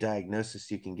 Any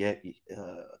diagnosis you can get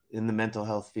in the mental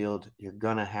health field, you're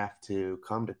going to have to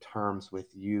come to terms with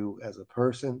you as a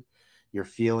person, your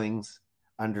feelings,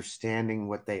 understanding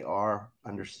what they are,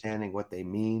 understanding what they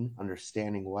mean,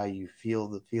 understanding why you feel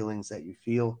the feelings that you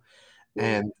feel,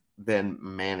 and then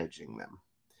managing them.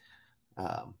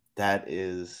 That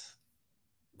is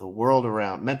the world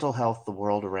around mental health, the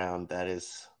world around. That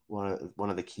is one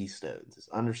of the keystones, is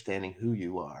understanding who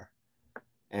you are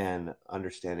and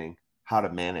understanding how to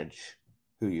manage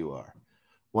who you are.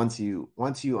 Once you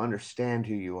understand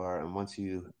who you are and once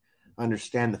you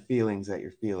understand the feelings that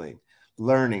you're feeling,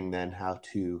 learning then how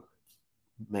to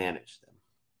manage them.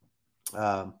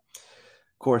 Of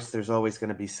course, there's always going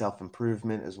to be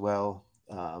self-improvement as well.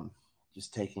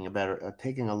 Just taking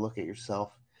a look at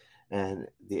yourself and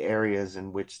the areas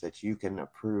in which that you can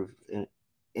improve, in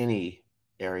any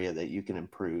area that you can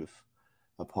improve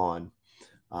upon.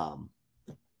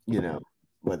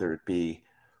 Whether it be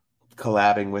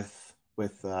collabing with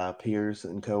peers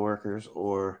and coworkers,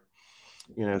 or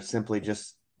simply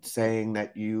just saying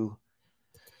that you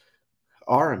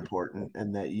are important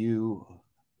and that you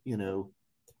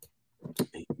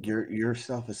your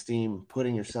self-esteem,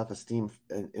 putting your self-esteem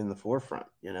in the forefront,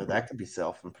 that could be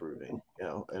self-improving,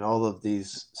 and all of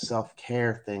these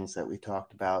self-care things that we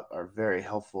talked about are very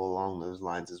helpful along those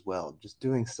lines as well. Just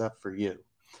doing stuff for you,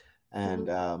 and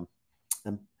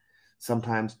and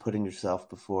sometimes putting yourself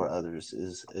before others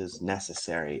is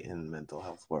necessary in the mental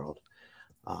health world.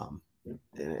 um,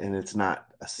 and it's not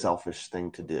a selfish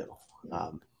thing to do,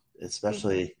 um,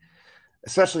 especially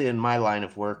especially in my line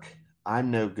of work. I'm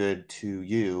no good to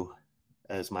you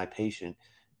as my patient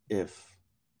if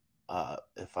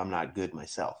I'm not good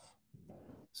myself.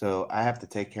 So I have to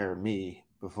take care of me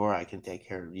before I can take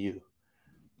care of you.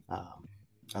 Um,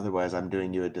 Otherwise, I'm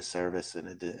doing you a disservice, and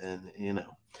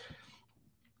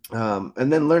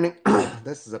then learning.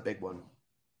 This is a big one.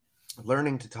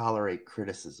 Learning to tolerate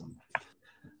criticism.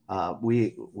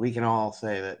 We can all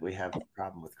say that we have a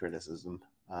problem with criticism.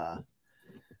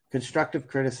 Constructive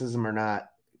criticism or not,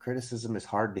 criticism is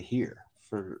hard to hear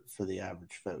for the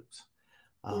average folks.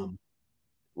 Um,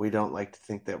 we don't like to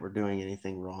think that we're doing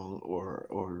anything wrong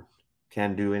or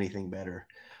can do anything better,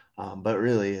 but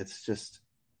really,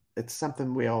 it's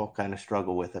something we all kind of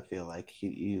struggle with. I feel like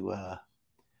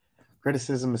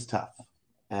criticism is tough,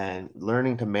 and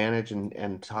learning to manage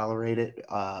and tolerate it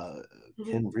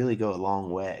can really go a long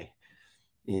way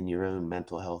in your own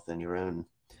mental health and your own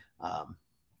um,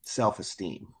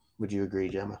 self-esteem. Would you agree,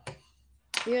 Gemma?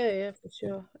 Yeah, for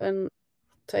sure. And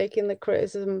taking the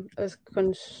criticism as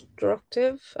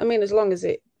constructive. I mean, as long as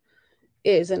it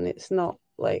is and it's not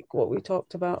like what we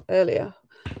talked about earlier,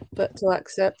 but to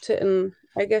accept it and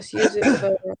I guess use it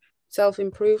for self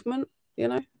improvement, you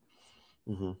know?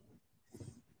 Mm-hmm.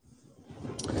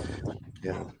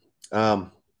 Yeah.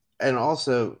 Um, and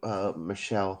also,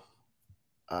 Michelle,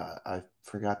 I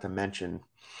forgot to mention.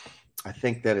 I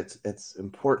think that it's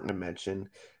important to mention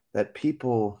that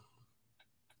people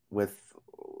with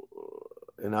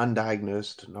an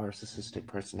undiagnosed narcissistic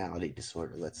personality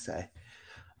disorder, let's say,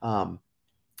 um,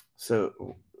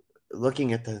 so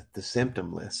looking at the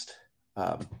symptom list,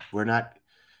 we're not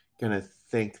going to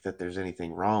think that there's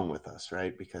anything wrong with us,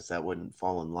 right? Because that wouldn't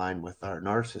fall in line with our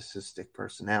narcissistic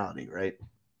personality, right?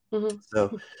 Mm-hmm.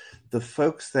 So the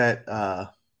folks that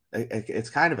it's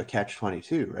kind of a catch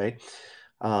 22, right?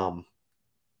 Um,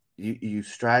 you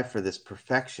strive for this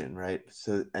perfection, right?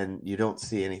 So and you don't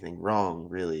see anything wrong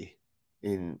really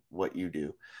in what you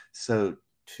do. So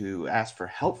to ask for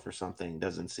help for something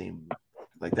doesn't seem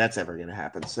like that's ever going to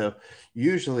happen. So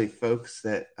usually folks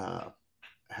that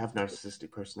have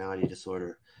narcissistic personality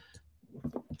disorder,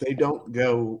 they don't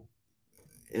go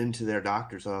into their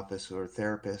doctor's office or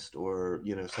therapist or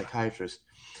psychiatrist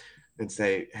and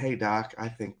say, "Hey, doc, I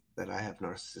think that I have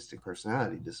narcissistic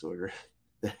personality disorder."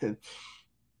 Then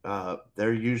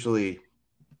they're usually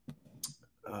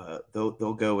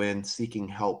they'll go in seeking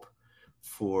help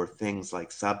for things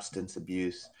like substance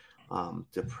abuse,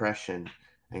 depression,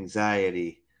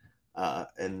 anxiety,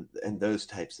 and those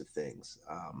types of things.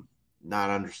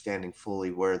 Not understanding fully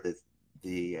where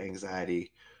the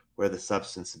anxiety, where the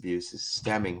substance abuse is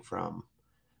stemming from,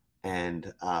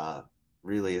 and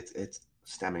really it's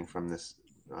stemming from this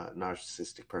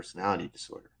narcissistic personality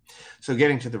disorder. So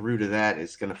getting to the root of that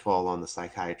is going to fall on the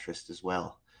psychiatrist as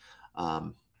well,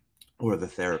 um, or the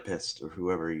therapist or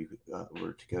whoever you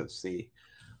were to go see.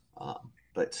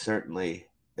 But certainly,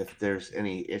 if there's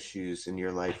any issues in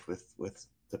your life with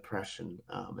depression,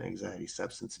 anxiety,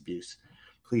 substance abuse,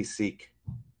 please seek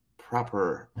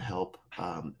proper help,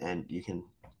 and you can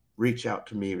reach out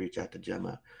to me, reach out to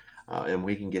Gemma, and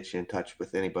we can get you in touch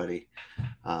with anybody.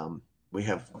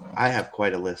 I have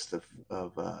quite a list of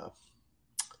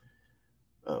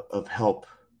help,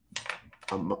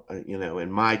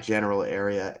 in my general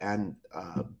area and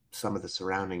some of the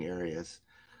surrounding areas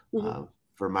Mm-hmm. uh,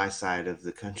 for my side of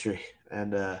the country.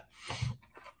 And Yeah,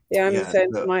 I'm the yeah,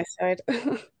 same to so my side.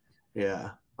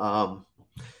 yeah,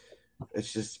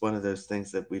 it's just one of those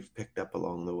things that we've picked up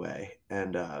along the way.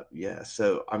 And yeah,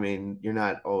 so I mean, you're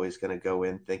not always going to go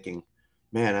in thinking,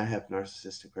 man, I have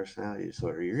narcissistic personality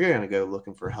disorder. You're going to go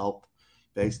looking for help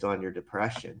based on your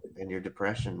depression, and your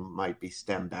depression might be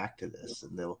stemmed back to this,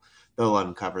 and they'll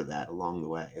uncover that along the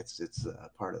way. It's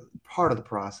part of the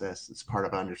process. It's part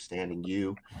of understanding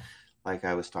you, like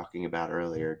I was talking about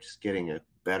earlier, just getting a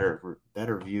better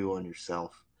view on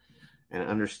yourself and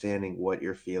understanding what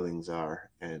your feelings are,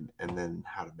 and then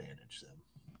how to manage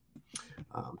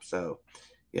them. So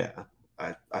yeah,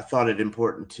 I thought it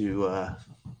important to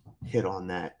hit on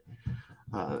that,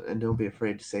 and don't be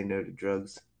afraid to say no to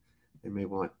drugs. They may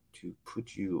want to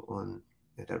put you on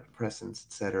antidepressants,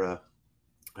 etc.,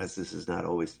 as this is not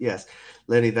always. Yes,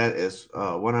 Lenny, that is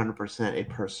 100% a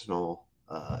personal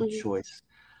Mhm. choice.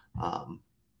 Um,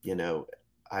 you know,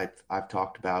 I've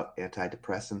talked about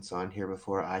antidepressants on here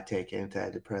before. I take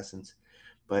antidepressants,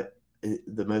 but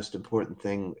the most important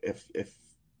thing, if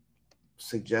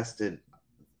suggested,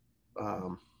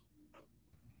 um,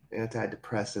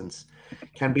 antidepressants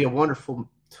can be a wonderful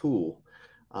tool,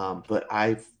 but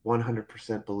I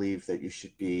 100% believe that you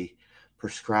should be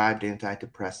prescribed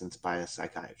antidepressants by a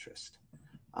psychiatrist,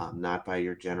 not by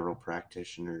your general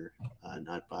practitioner,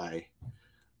 not by,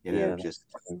 Yeah, just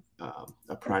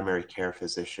a primary care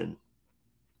physician.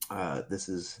 This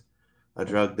is a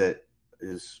drug that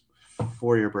is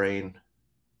for your brain,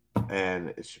 and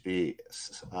it should be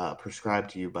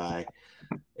prescribed to you by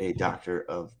a doctor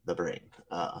of the brain,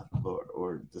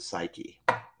 or the psyche.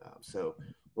 So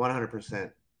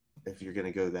 100%, if you're going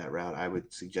to go that route, I would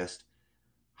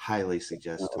highly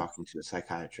suggest talking to a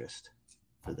psychiatrist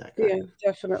for that yeah, kind of.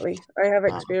 definitely. I have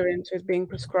Um, experience with being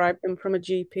prescribed them from a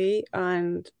GP,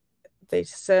 and they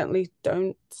certainly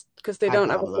don't, because they Hi, don't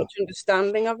have as Pablo. much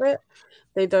understanding of it.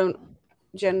 They don't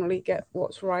generally get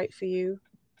what's right for you.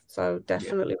 So Yeah.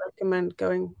 definitely recommend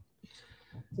going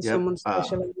to Yep. someone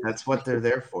specialized. That's what they're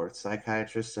there for.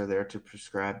 Psychiatrists are there to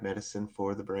prescribe medicine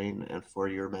for the brain and for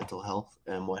your mental health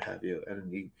and what have you.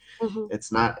 And Hmm.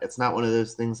 it's not one of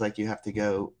those things like you have to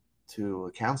go to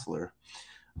a counselor,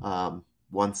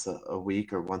 once a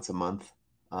week or once a month.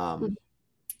 Um,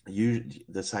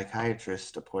 the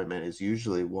psychiatrist appointment is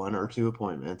usually 1 or 2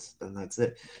 appointments, and that's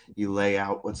it. You lay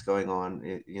out what's going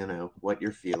on, what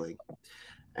you're feeling,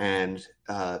 and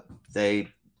they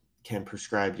can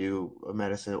prescribe you a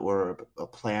medicine or a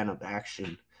plan of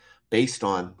action based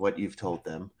on what you've told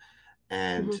them.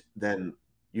 And Hmm. then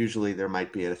usually there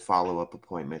might be a follow-up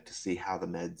appointment to see how the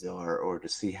meds are, or to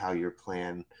see how your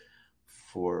plan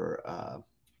for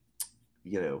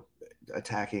you know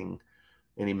attacking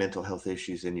any mental health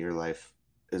issues in your life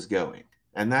is going.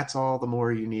 And that's all the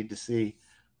more you need to see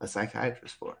a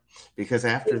psychiatrist for. Because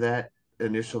after that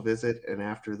initial visit and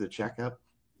after the checkup,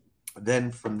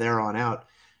 then from there on out,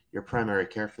 your primary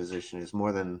care physician is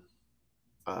more than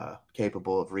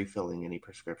capable of refilling any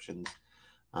prescriptions.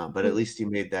 But at least you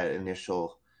made that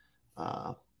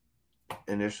uh,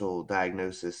 initial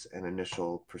diagnosis and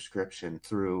initial prescription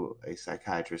through a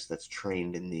psychiatrist that's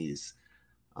trained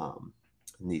um,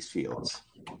 in these fields.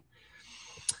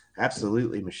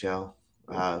 Absolutely, Michelle.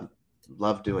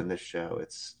 Love doing this show.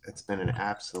 It's been an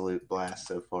absolute blast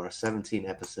so far. 17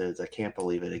 episodes. I can't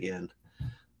believe it again.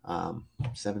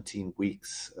 17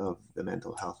 weeks of the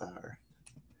mental health hour.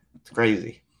 It's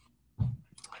crazy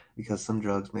because some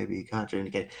drugs may be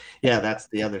contraindicated. Yeah, that's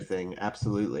the other thing.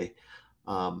 Absolutely.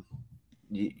 Um,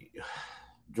 you,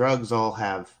 Drugs all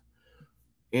have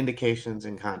indications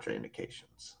and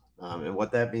contraindications. And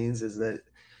what that means is that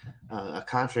a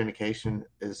contraindication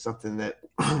is something that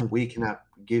we cannot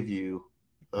give you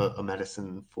a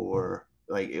medicine for.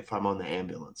 Like if I'm on the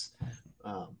ambulance,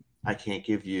 I can't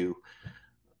give you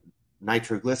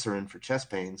nitroglycerin for chest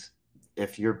pains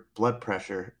if your blood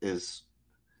pressure is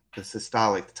the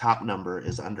systolic, the top number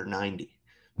is under 90,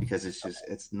 because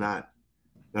it's not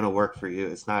going to work for you.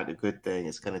 It's not a good thing.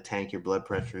 It's going to tank your blood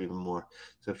pressure even more.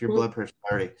 So if your blood pressure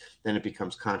is 30, then it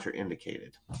becomes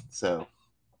contraindicated. So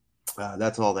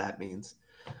that's all that means.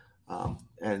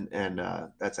 And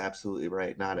that's absolutely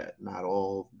right. Not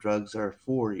all drugs are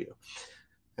for you.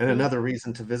 And another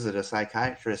reason to visit a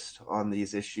psychiatrist on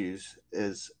these issues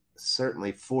is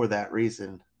certainly for that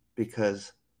reason,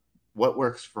 because what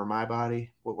works for my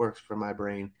body, what works for my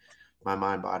brain, my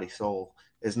mind, body, soul,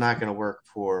 is not going to work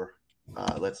for,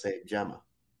 let's say, Gemma.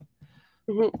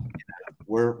 Hmm.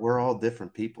 We're all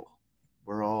different people.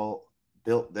 We're all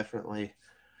built differently,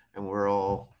 and we're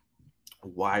all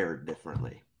wired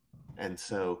differently. And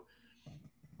so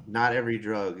not every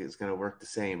drug is going to work the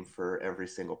same for every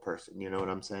single person. You know what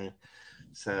I'm saying?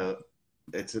 So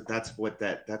that's where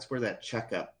that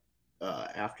checkup,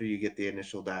 after you get the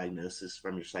initial diagnosis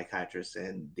from your psychiatrist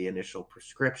and the initial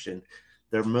prescription,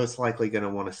 they're most likely going to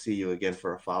want to see you again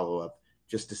for a follow up,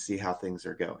 just to see how things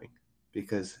are going,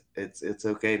 because it's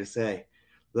okay to say,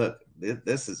 look,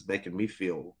 this is making me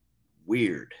feel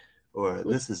weird, or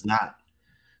this is not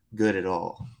good at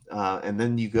all, and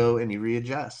then you go and you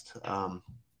readjust.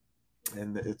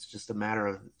 And it's just a matter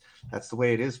of, that's the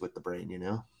way it is with the brain.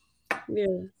 Yeah.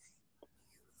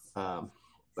 um,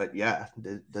 but yeah,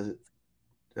 did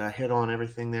I hit on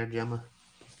everything there, Gemma?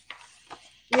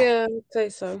 Yeah, I'd say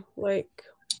so. Like,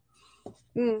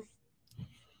 mm,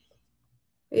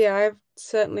 yeah, I've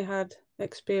certainly had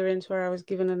experience where I was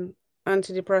given an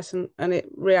antidepressant and it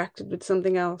reacted with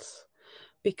something else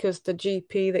because the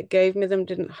GP that gave me them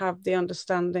didn't have the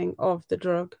understanding of the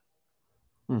drug.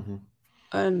 Mm-hmm.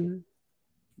 And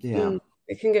Yeah.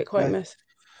 it can get quite That, messy.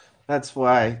 That's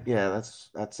why, yeah,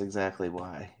 that's exactly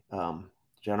why.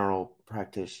 General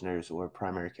practitioners or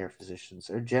primary care physicians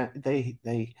are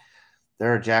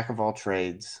they're a jack of all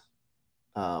trades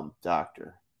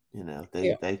doctor. You know,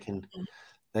 Yeah. they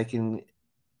can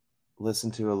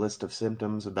listen to a list of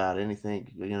symptoms about anything.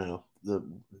 You know,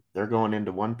 they're going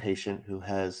into one patient who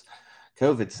has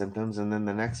COVID symptoms, and then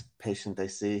the next patient they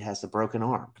see has a broken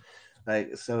arm.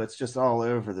 Like, so it's just all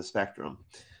over the spectrum.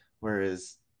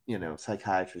 Whereas, you know,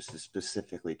 psychiatrists is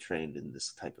specifically trained in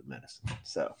this type of medicine.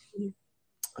 So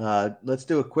let's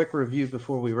do a quick review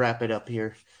before we wrap it up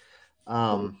here. Mm-hmm.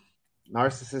 Um,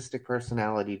 narcissistic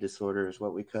personality disorder is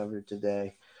what we covered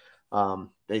today.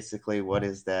 Basically, what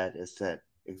is that? Is that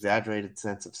exaggerated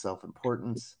sense of self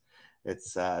importance?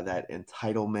 It's that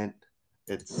entitlement.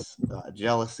 It's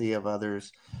jealousy of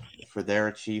others for their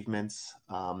achievements,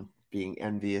 being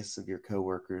envious of your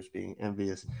coworkers, being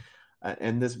envious.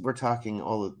 And this, we're talking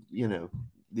all of, you know,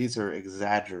 these are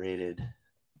exaggerated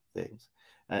things.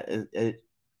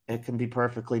 It can be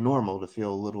perfectly normal to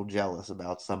feel a little jealous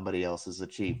about somebody else's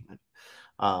achievement.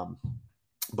 Um,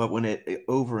 but when it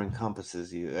over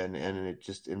encompasses you and it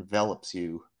just envelops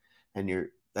you and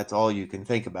that's all you can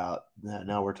think about,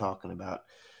 now we're talking about,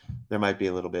 there might be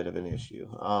a little bit of an issue.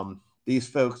 These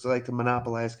folks like to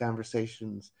monopolize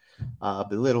conversations,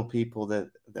 belittle people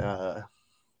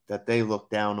that they look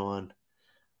down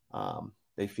on.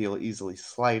 They feel easily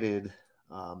slighted.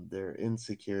 They're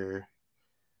insecure.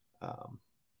 um,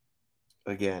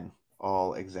 Again,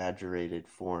 all exaggerated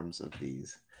forms of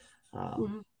these. um,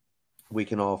 Mm-hmm. we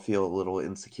can all feel a little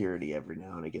insecurity every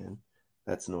now and again.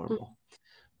 That's normal.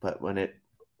 But when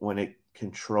it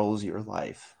controls your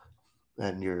life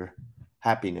and your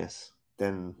happiness,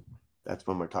 then that's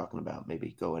when we're talking about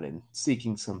maybe going and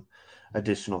seeking some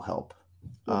additional help.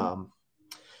 Mm-hmm. Um,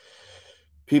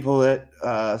 People that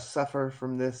suffer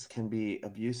from this can be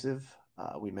abusive.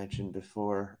 We mentioned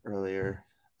before earlier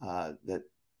that,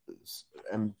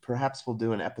 and perhaps we'll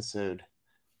do an episode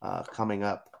coming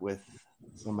up with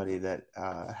somebody that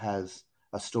has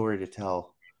a story to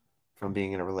tell from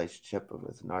being in a relationship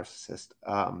with a narcissist.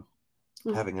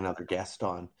 Mm-hmm. Having another guest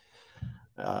on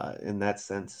in that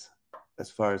sense,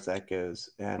 as far as that goes.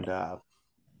 And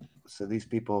so these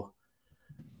people,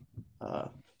 uh,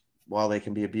 while they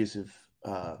can be abusive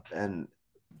and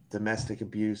domestic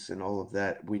abuse and all of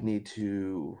that, we need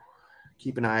to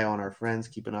keep an eye on our friends,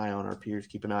 keep an eye on our peers,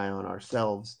 keep an eye on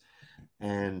ourselves.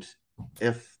 And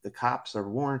if the cops are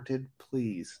warranted,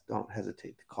 please don't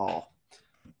hesitate to call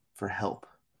for help.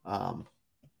 Um,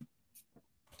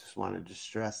 just wanted to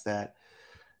stress that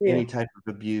Yeah. any type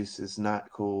of abuse is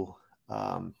not cool.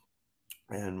 Um,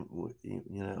 and, you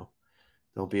know,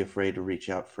 don't be afraid to reach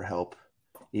out for help,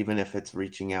 even if it's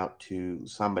reaching out to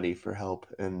somebody for help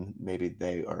and maybe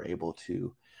they are able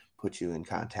to put you in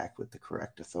contact with the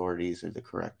correct authorities or the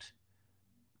correct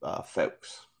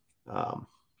folks. Um,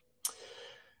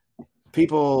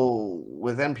 People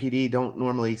with NPD don't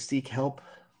normally seek help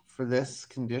for this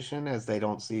condition as they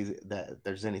don't see that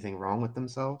there's anything wrong with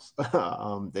themselves.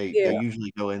 They Yeah.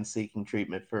 usually go in seeking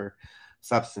treatment for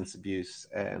substance abuse,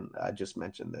 and I just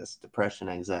mentioned this, depression,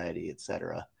 anxiety,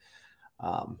 etc.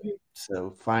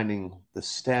 So finding the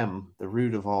stem, the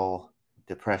root of all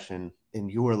depression in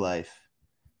your life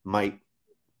might,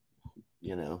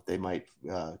 you know, they might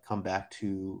come back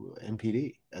to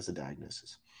NPD as a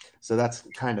diagnosis. So that's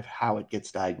kind of how it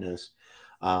gets diagnosed.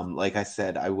 Like I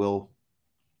said, I will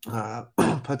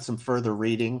put some further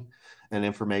reading and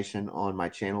information on my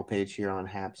channel page here on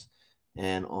HAPS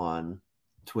and on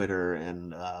Twitter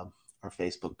and our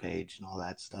Facebook page and all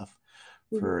that stuff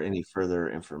Mm-hmm. for any further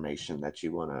information that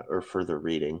you want to, or further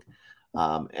reading.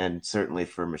 And certainly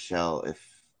for Michelle, if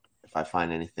I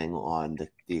find anything on the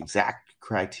exact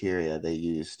criteria they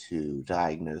use to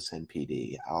diagnose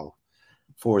NPD, I'll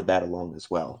forward that along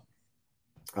as well.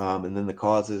 And then the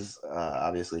causes,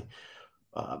 obviously,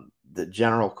 the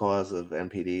general cause of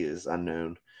NPD is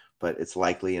unknown, but it's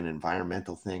likely an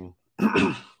environmental thing,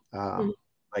 Mm-hmm.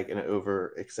 like an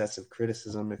over excessive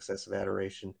criticism, excessive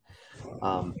adoration.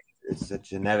 It's a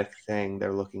genetic thing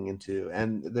they're looking into,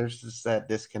 and there's just that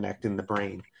disconnect in the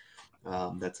brain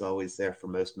that's always there for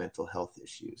most mental health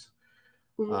issues.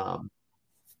 Mm-hmm. Um,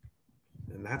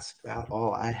 and that's about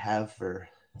all I have for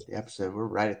the episode. We're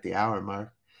right at the hour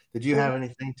mark. Did you Mm-hmm. have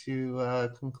anything to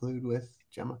conclude with,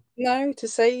 Gemma? No, to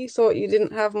say you thought you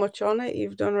didn't have much on it,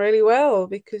 you've done really well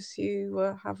because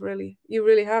you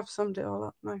really have summed it all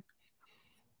up. No.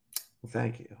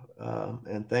 Thank you.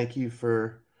 And thank you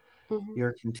for Mm-hmm.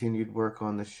 your continued work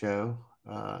on the show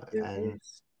No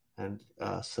worries. and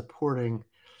supporting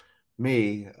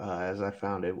me, as I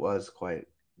found it was quite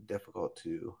difficult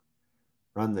to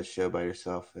run the show by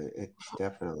yourself. It's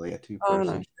definitely a Oh two-person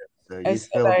no, show. So I you said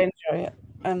filled, I enjoy it,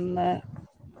 and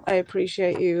I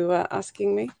appreciate you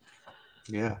asking me.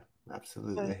 yeah,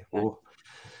 absolutely. Yeah. Well,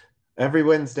 every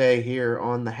Wednesday here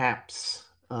on the Haps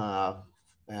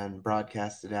and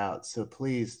broadcasted out. So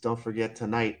please don't forget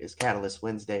tonight is Catalyst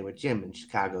Wednesday with Jim in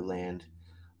Chicagoland,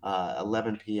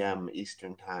 11 p.m.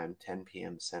 Eastern Time, 10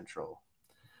 p.m. Central.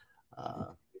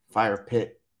 Fire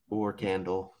pit or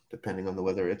candle, depending on the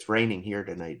weather. It's raining here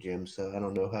tonight, Jim, so I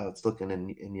don't know how it's looking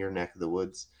in your neck of the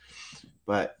woods.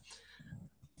 But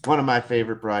one of my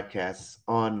favorite broadcasts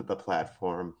on the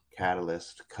platform,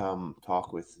 Catalyst. Come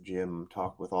talk with Jim,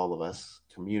 talk with all of us,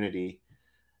 community,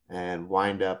 and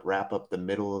wrap up the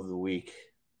middle of the week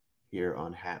here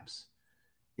on Haps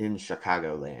in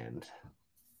Chicagoland.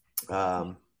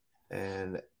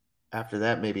 And after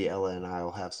that, maybe Ella and I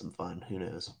will have some fun. Who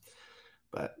knows?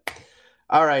 But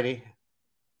alrighty,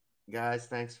 guys,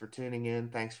 thanks for tuning in.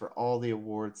 Thanks for all the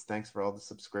awards. Thanks for all the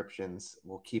subscriptions.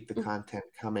 We'll keep the content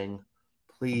coming.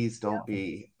 Please don't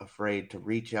be afraid to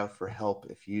reach out for help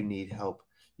if you need help.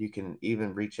 You can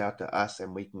even reach out to us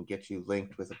and we can get you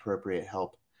linked with appropriate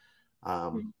help.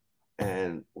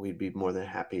 And we'd be more than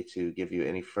happy to give you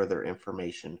any further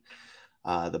information.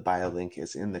 The bio link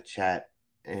is in the chat.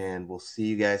 And we'll see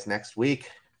you guys next week,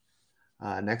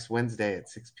 next Wednesday at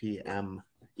 6 p.m.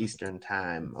 Eastern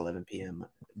Time, 11 p.m.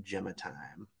 Gemma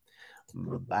time.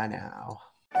 Bye now.